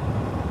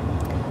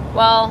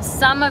 well,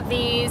 some of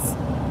these,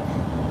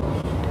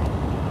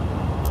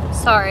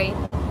 sorry,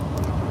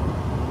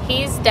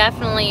 he's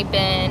definitely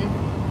been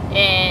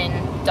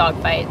in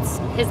dog fights.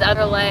 His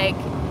other leg,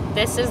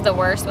 this is the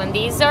worst one.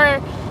 These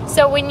are,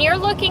 so when you're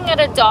looking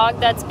at a dog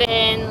that's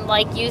been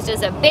like used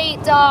as a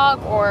bait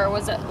dog, or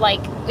was it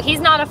like, he's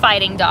not a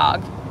fighting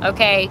dog,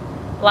 okay?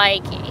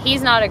 Like,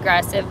 he's not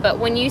aggressive, but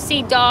when you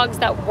see dogs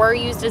that were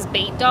used as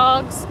bait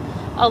dogs,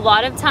 a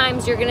lot of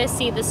times you're gonna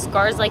see the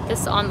scars like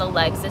this on the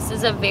legs. This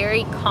is a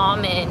very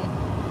common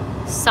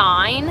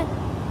sign.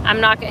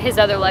 His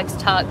other leg's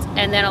tucked,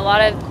 and then a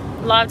lot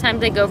of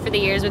times they go for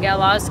the ears. We got a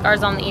lot of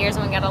scars on the ears,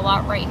 and we got a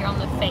lot right here on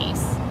the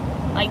face.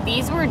 Like,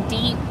 those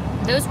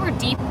were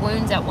deep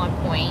wounds at one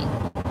point.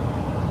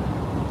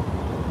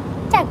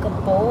 Take a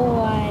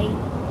boy.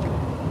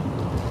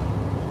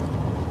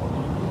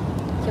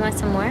 You want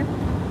some more?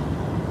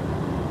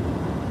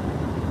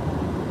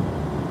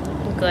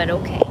 Good,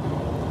 okay.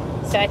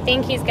 So I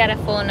think he's got a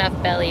full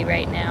enough belly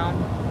right now.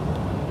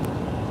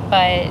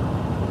 But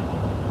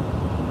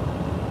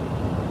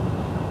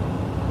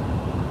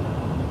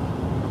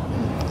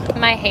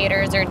my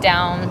haters are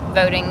down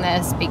voting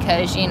this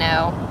because, you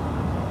know,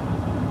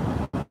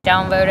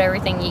 downvote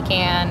everything you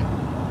can.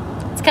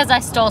 It's because I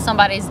stole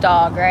somebody's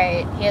dog,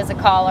 right? He has a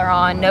collar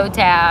on, no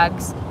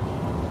tags.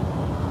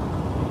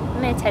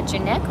 I'm gonna touch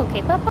your neck,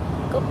 okay, Papa?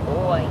 Good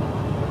boy.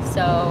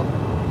 So,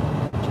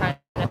 I'm trying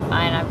to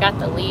find, I've got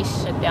the leash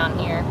down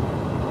here.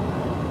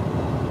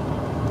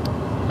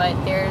 But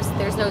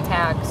there's no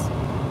tags.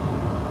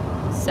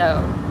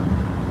 So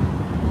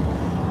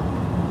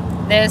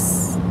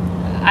this,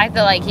 I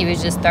feel like he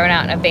was just thrown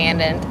out and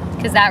abandoned,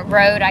 because that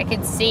road, I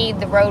could see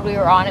the road we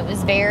were on, it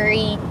was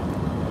very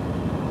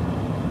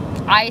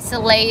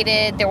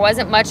isolated. There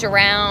wasn't much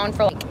around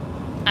for, like,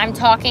 I'm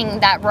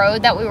talking, that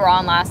road that we were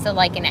on lasted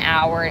like an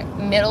hour,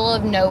 middle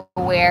of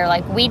nowhere.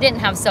 Like, we didn't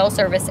have cell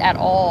service at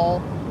all.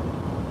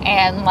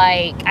 And,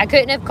 like, I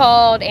couldn't have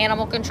called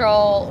animal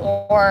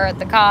control or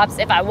the cops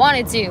if I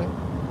wanted to,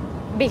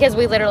 because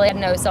we literally had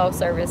no cell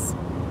service.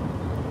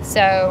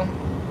 So,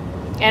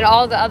 and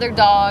all the other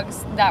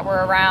dogs that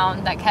were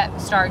around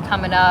that started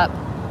coming up.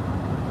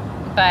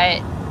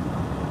 But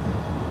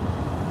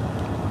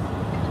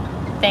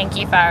thank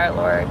you, Fire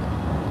Lord.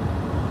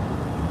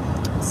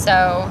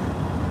 So,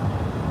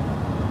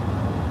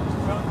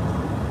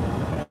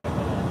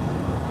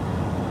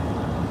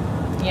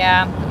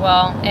 yeah,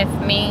 well, if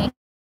me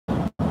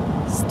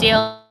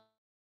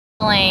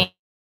stealing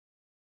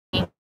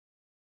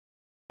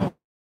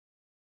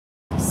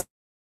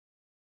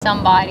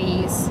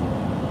somebody's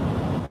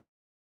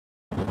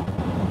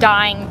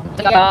dying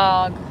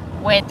dog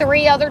with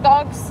 3 other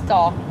dogs,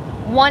 so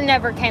one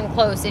never came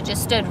close. It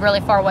just stood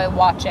really far away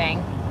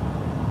watching.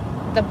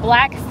 The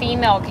black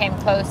female came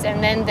close,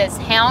 and then this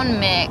hound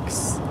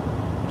mix,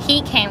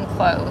 he came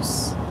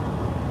close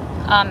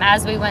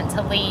as we went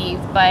to leave.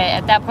 But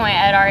at that point,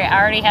 I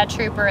already had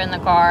Trooper in the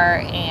car,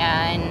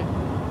 and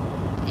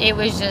it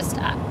was just,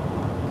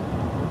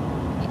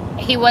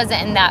 he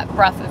wasn't in that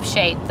rough of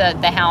shape,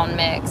 the hound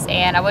mix,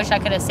 and I wish I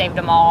could have saved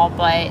them all,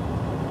 but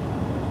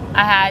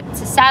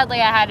sadly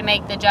I had to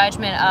make the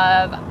judgment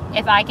of,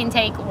 if I can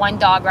take one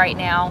dog right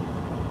now,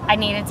 I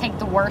need to take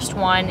the worst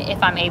one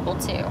if I'm able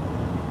to.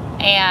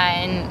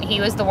 And he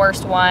was the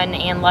worst one,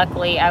 and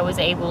luckily I was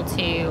able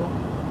to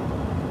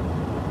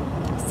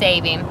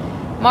save him.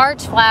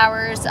 March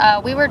Flowers,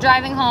 we were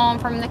driving home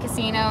from the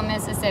casino in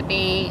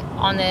Mississippi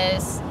on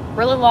this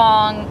really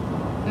long,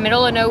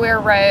 middle of nowhere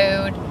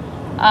road.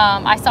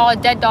 I saw a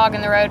dead dog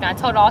in the road, and I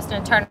told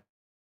Austin to turn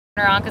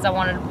around because I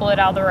wanted to pull it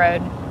out of the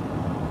road.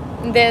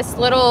 This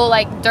little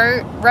like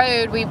dirt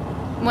road we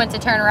went to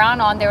turn around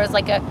on, there was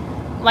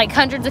like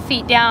hundreds of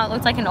feet down, it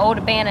looked like an old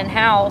abandoned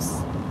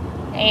house.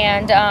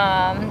 And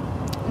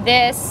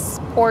this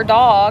poor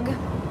dog,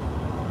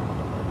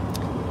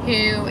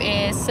 who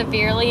is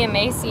severely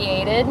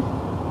emaciated, you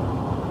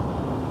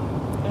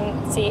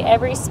can see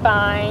every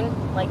spine,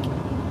 like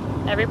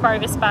every part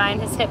of his spine,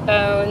 his hip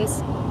bones,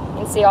 you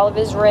can see all of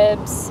his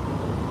ribs,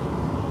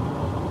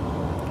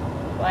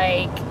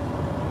 like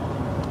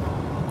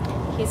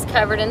he's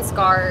covered in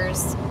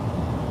scars.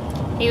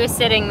 He was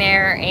sitting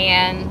there,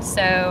 and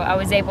so I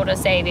was able to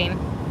save him.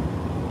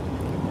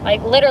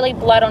 Like literally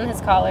blood on his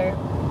collar.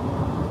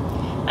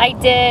 I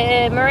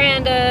did.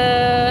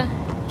 Miranda,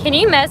 can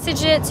you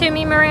message it to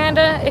me,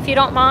 Miranda, if you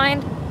don't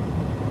mind?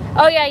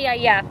 Oh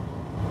yeah.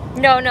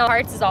 No,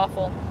 hearts is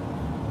awful.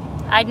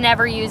 I'd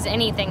never use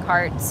anything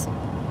hearts.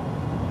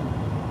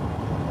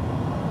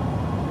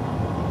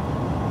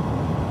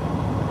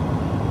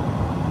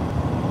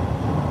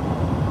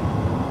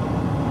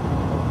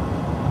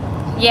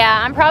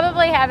 Yeah, I'm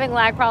probably having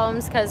lag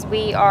problems because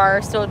we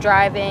are still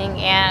driving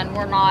and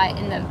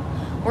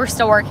we're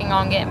still working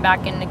on getting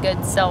back into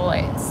good cell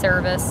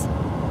service.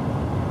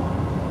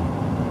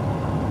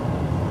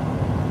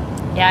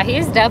 Yeah,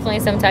 he's definitely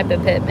some type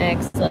of pit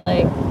mix.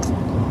 Like,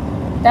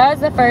 that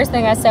was the first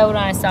thing I said when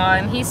I saw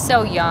him. He's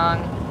so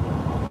young.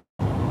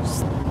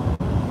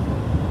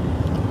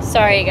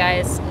 Sorry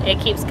guys, it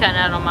keeps cutting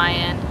out on my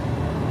end.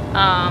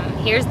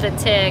 Here's the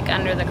tick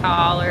under the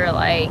collar,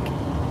 like,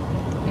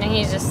 and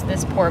he's just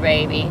this poor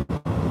baby.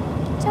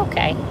 It's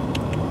okay.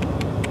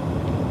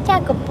 Yeah,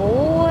 good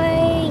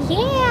boy.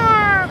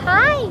 Yeah.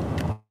 Hi.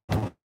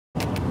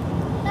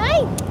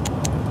 Hi.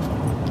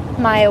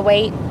 Maya,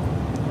 wait.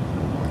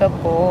 Good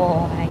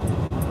boy.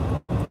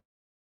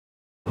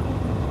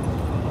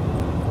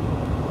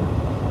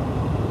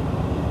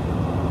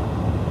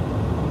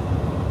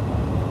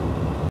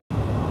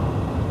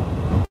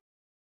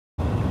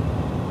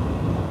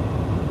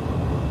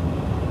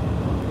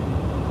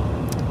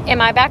 Am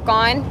I back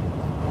on?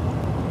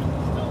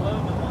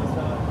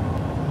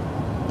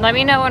 Let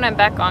me know when I'm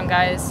back on,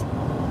 guys.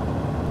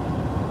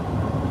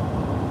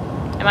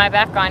 Am I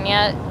back on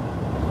yet?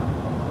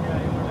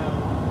 Yeah, you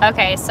are now.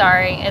 Okay,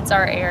 sorry. It's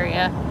our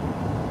area.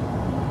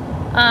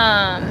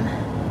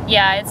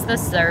 Yeah, it's the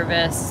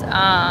service.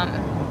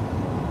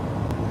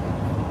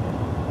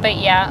 But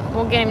yeah,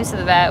 we'll get him to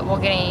the vet. We'll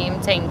get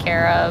him taken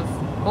care of.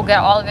 We'll get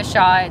all of his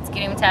shots, get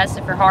him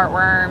tested for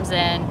heartworms,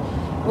 and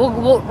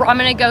I'm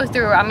gonna go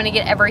through. I'm gonna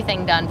get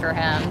everything done for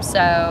him.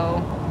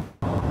 So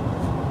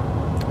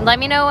let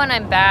me know when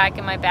I'm back.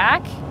 Am I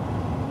back?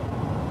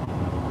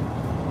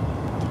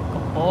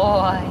 Good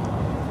boy.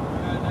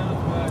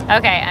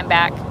 Okay, I'm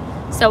back.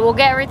 So we'll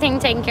get everything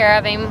taken care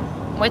of him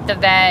with the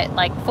vet,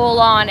 like full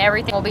on.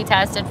 Everything will be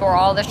tested for.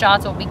 All the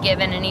shots will be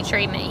given. Any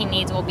treatment he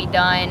needs will be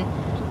done.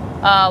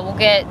 We'll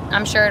get,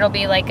 I'm sure it'll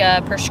be like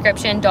a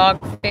prescription dog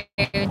food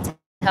to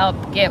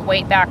help get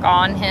weight back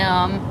on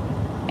him.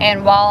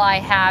 And while I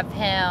have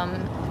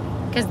him,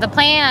 because the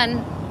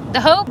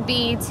hope would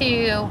be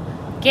to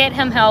get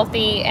him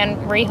healthy and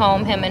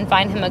rehome him and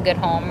find him a good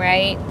home,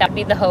 right? That'd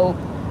be the hope.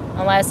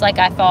 Unless like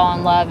I fall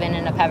in love and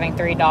end up having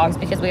 3 dogs,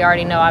 because we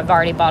already know I've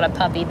already bought a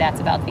puppy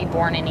that's about to be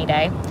born any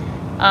day.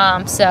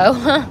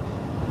 So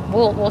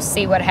we'll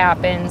see what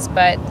happens,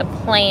 but the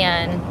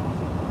plan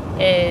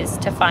is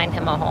to find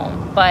him a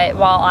home. But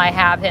while I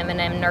have him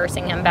and am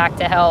nursing him back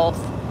to health,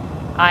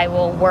 I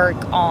will work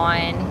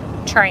on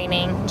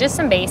training, just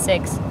some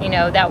basics, you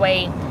know, that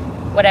way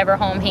whatever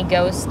home he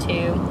goes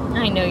to.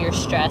 I know you're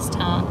stressed,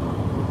 huh?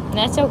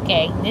 That's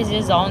okay. This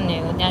is all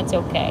new. That's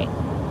okay.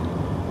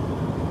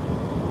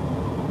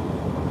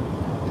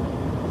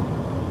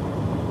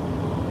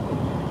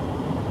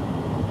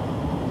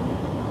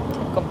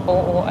 Good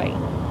boy.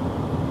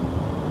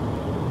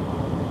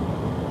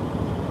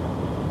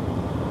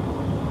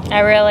 I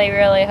really,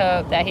 really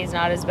hope that he's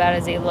not as bad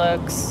as he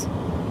looks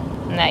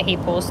and that he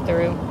pulls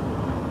through.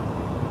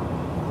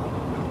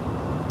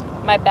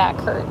 My back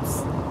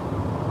hurts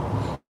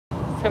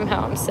from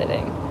how I'm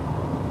sitting.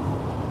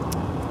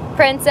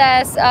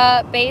 Princess,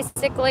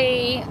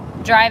 basically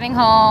driving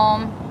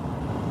home,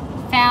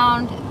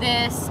 found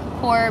this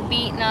poor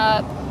beaten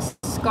up,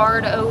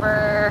 scarred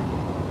over,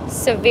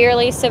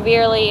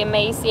 severely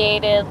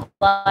emaciated,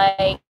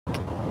 like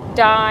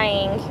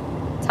dying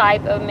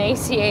type of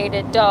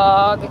emaciated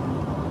dog.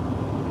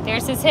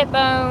 There's his hip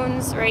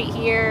bones right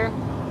here.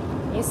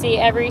 You see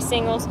every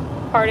single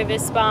part of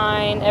his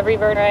spine, every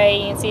vertebrae.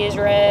 You can see his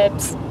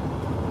ribs.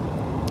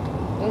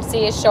 You can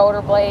see his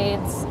shoulder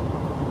blades.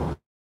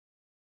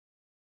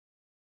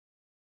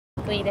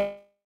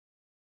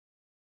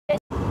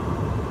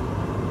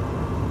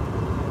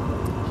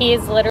 He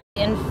is literally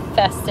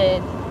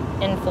infested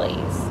in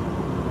fleas.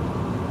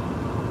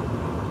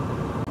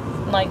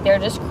 Like, they're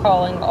just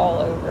crawling all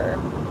over.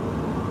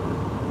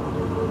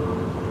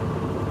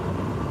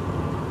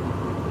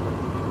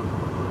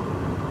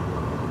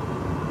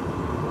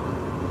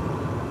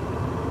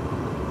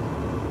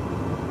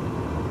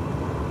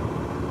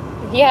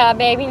 Yeah,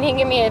 baby, you need to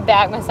give me a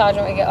back massage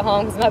when we get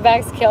home because my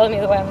back's killing me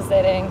the way I'm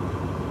sitting.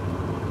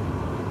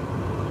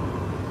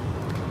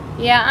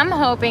 Yeah, I'm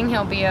hoping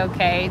he'll be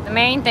okay. The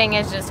main thing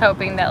is just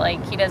hoping that,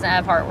 like, he doesn't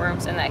have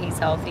heartworms and that he's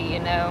healthy, you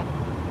know?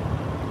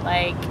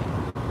 Like,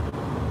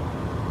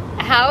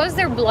 how is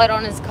there blood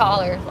on his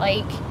collar?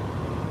 Like,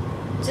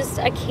 just,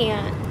 I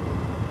can't.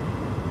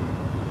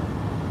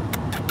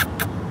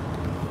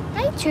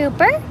 Hi,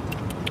 Trooper.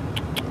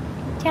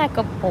 Jack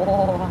a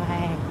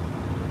boy.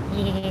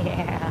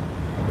 Yeah.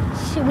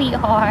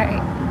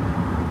 Sweetheart.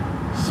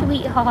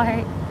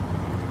 Sweetheart.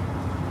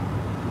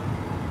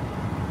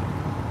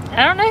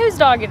 I don't know whose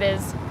dog it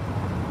is.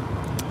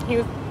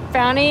 He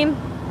found him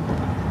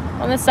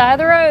on the side of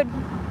the road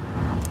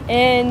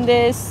in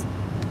this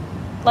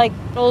like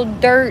little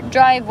dirt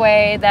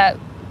driveway that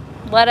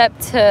led up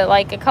to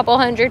like a couple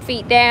 100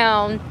 feet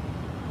down.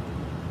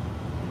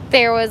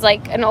 There was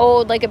like an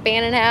old like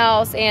abandoned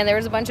house and there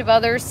was a bunch of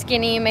other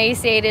skinny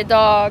emaciated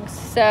dogs.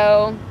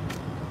 So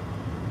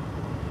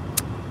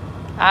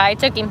I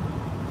took him.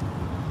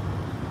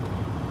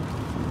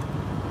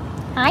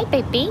 Hi,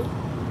 baby.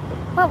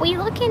 What were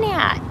you looking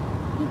at?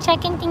 You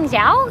checking things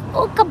out?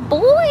 Oh, good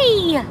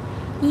boy.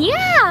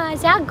 Yeah,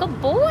 is that a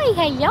good boy?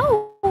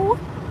 Hello.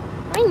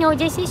 I know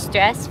this is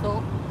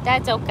stressful.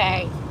 That's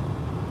okay.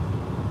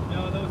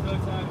 No, there was no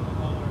tag on the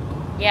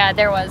collar. Yeah,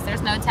 there was.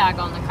 There's no tag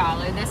on the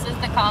collar. This is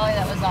the collar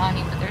that was on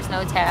him, but there's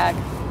no tag.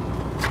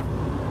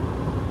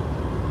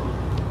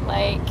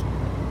 Like,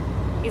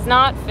 he's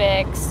not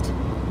fixed.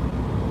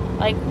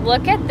 Like,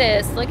 look at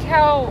this. Look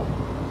how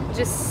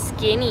just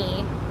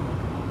skinny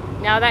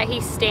now that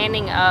he's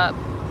standing up.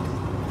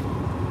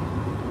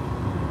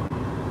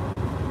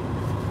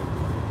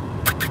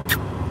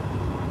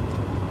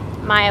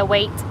 Maya,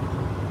 wait.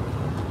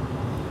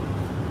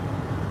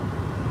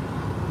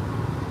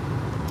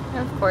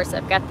 Of course,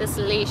 I've got this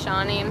leash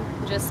on him.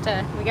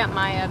 We got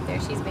Maya up there.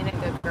 She's being a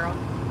good girl.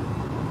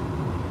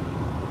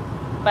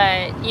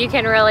 But you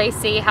can really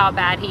see how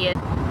bad he is.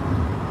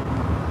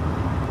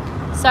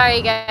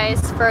 Sorry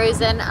guys,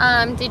 frozen.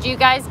 Did you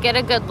guys get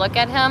a good look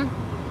at him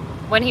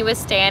when he was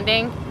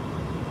standing?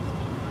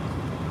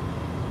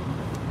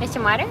 Need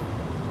some water?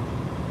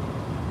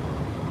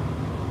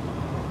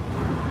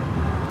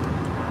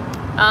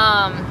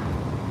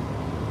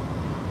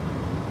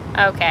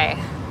 Okay.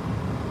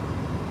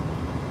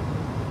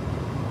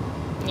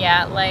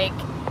 Yeah, like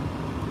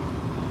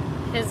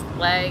his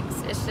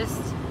legs, it's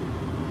just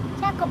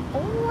like a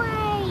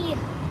boy.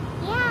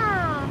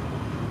 Yeah.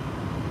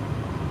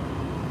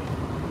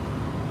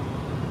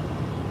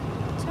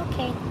 It's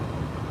okay.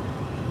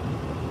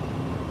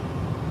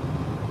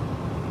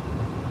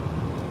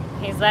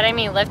 He's letting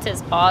me lift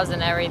his paws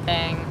and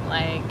everything,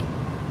 like.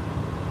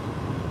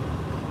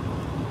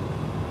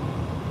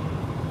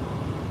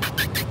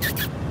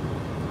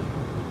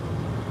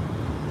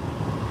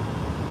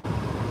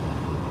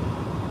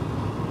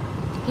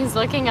 He's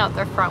looking out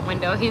the front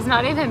window. He's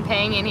not even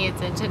paying any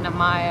attention to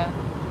Maya.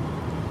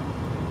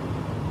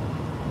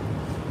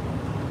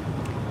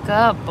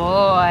 Good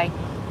boy.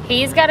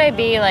 He's gotta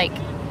be like,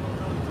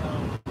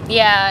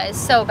 yeah, it's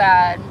so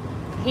bad.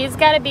 He's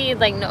gotta be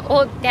like, no,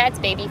 oh, that's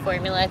baby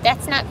formula.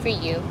 That's not for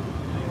you.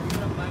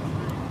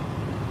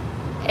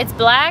 It's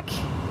black?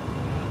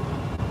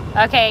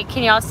 Okay,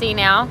 can y'all see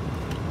now?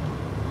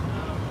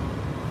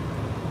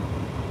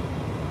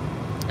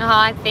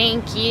 Oh,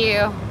 thank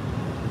you.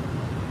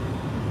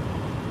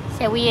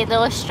 So we a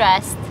little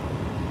stressed,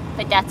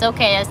 but that's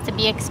okay. That's to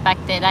be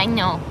expected. I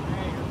know.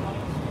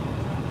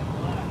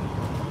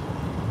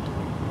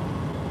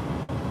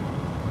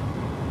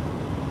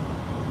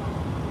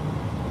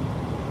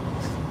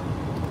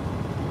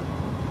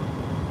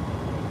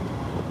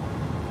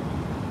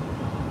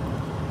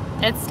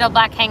 It's still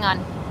black. Hang on.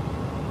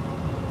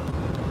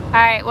 All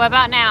right. What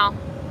about now?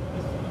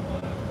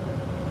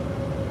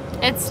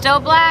 It's still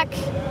black.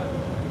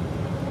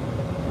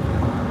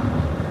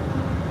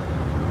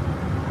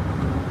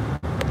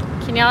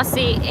 Can y'all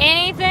see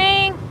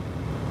anything?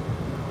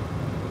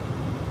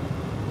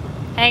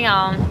 Hang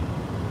on.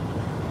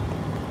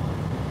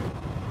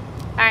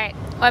 Alright,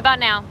 what about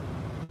now?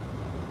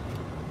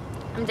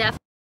 I'm deaf.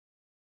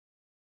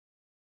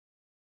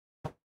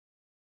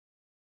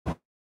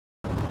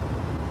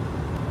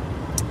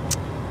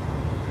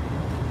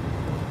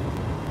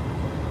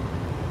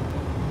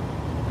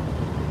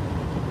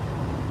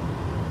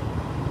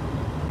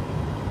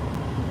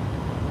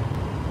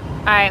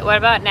 Alright, what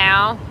about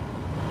now?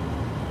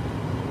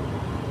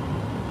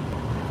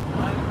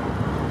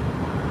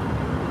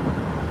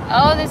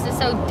 Oh, this is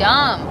so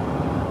dumb.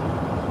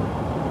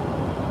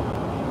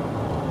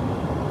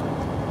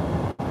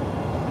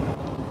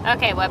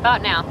 Okay, what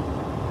about now?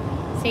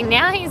 See,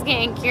 now he's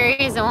getting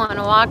curious and wanting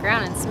to walk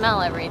around and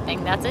smell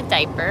everything. That's a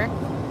diaper.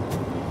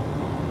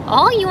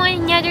 Oh, you want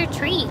another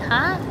treat,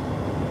 huh?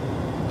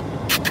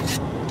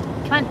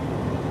 Come on.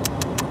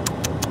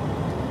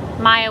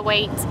 Maya,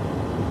 wait.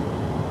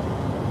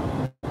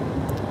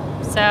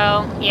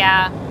 So,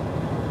 yeah.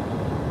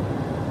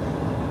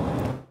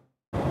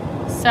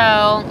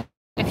 So,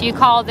 if you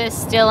call this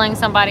stealing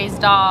somebody's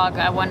dog,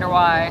 I wonder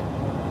why.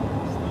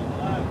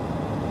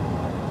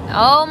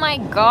 Oh my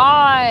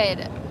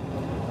God.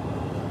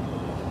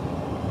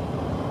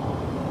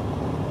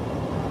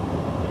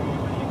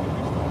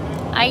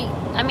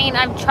 I mean,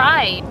 I've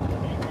tried.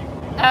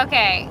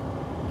 Okay.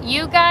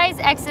 You guys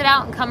exit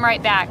out and come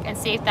right back and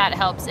see if that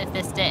helps if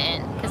this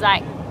didn't. Because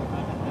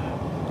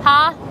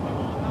Huh?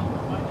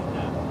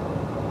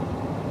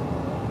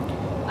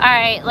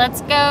 Alright,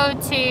 let's go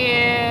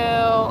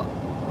to...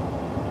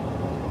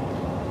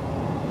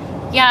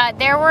 Yeah,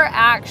 there were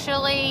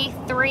actually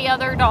 3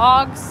 other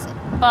dogs,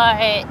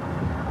 but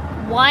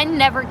one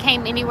never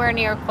came anywhere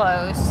near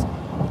close.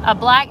 A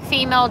black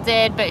female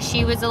did, but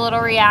she was a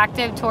little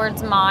reactive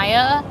towards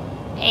Maya,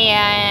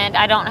 and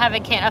I don't have a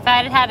kennel. If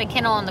I had had a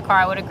kennel in the car,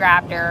 I would have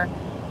grabbed her.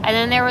 And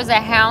then there was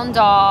a hound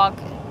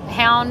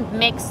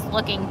mixed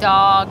looking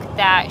dog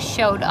that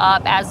showed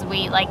up as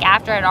we, like,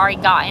 after I'd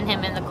already gotten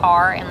him in the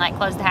car and like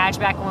closed the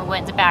hatchback and we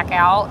went to back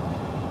out.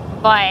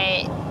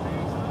 But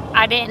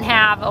I didn't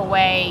have a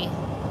way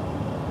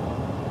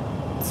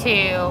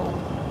to...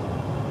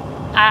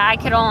 I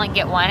could only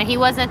get one. He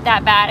wasn't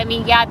that bad. I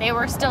mean, yeah, they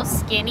were still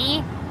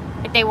skinny,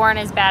 but they weren't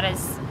as bad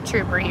as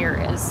Trooper here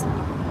is.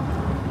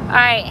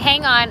 Alright,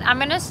 hang on. I'm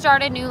going to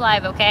start a new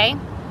live, okay?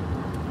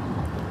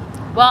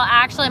 Well,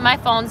 actually, my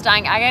phone's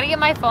dying. I got to get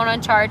my phone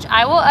on charge.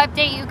 I will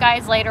update you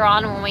guys later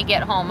on when we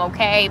get home,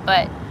 okay?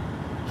 But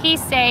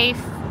he's safe.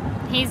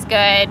 He's good.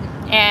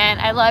 And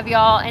I love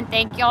y'all. And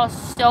thank y'all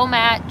so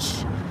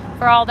much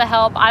for all the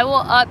help. I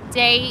will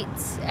update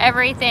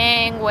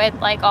everything with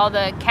like all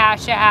the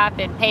Cash App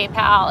and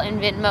PayPal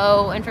and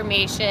Venmo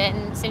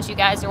information since you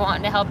guys are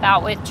wanting to help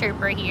out with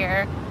Trooper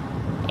here,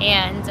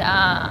 and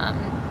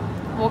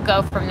we'll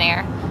go from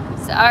there.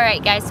 So all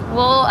right guys,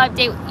 we'll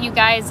update you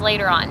guys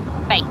later on.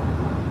 Bye.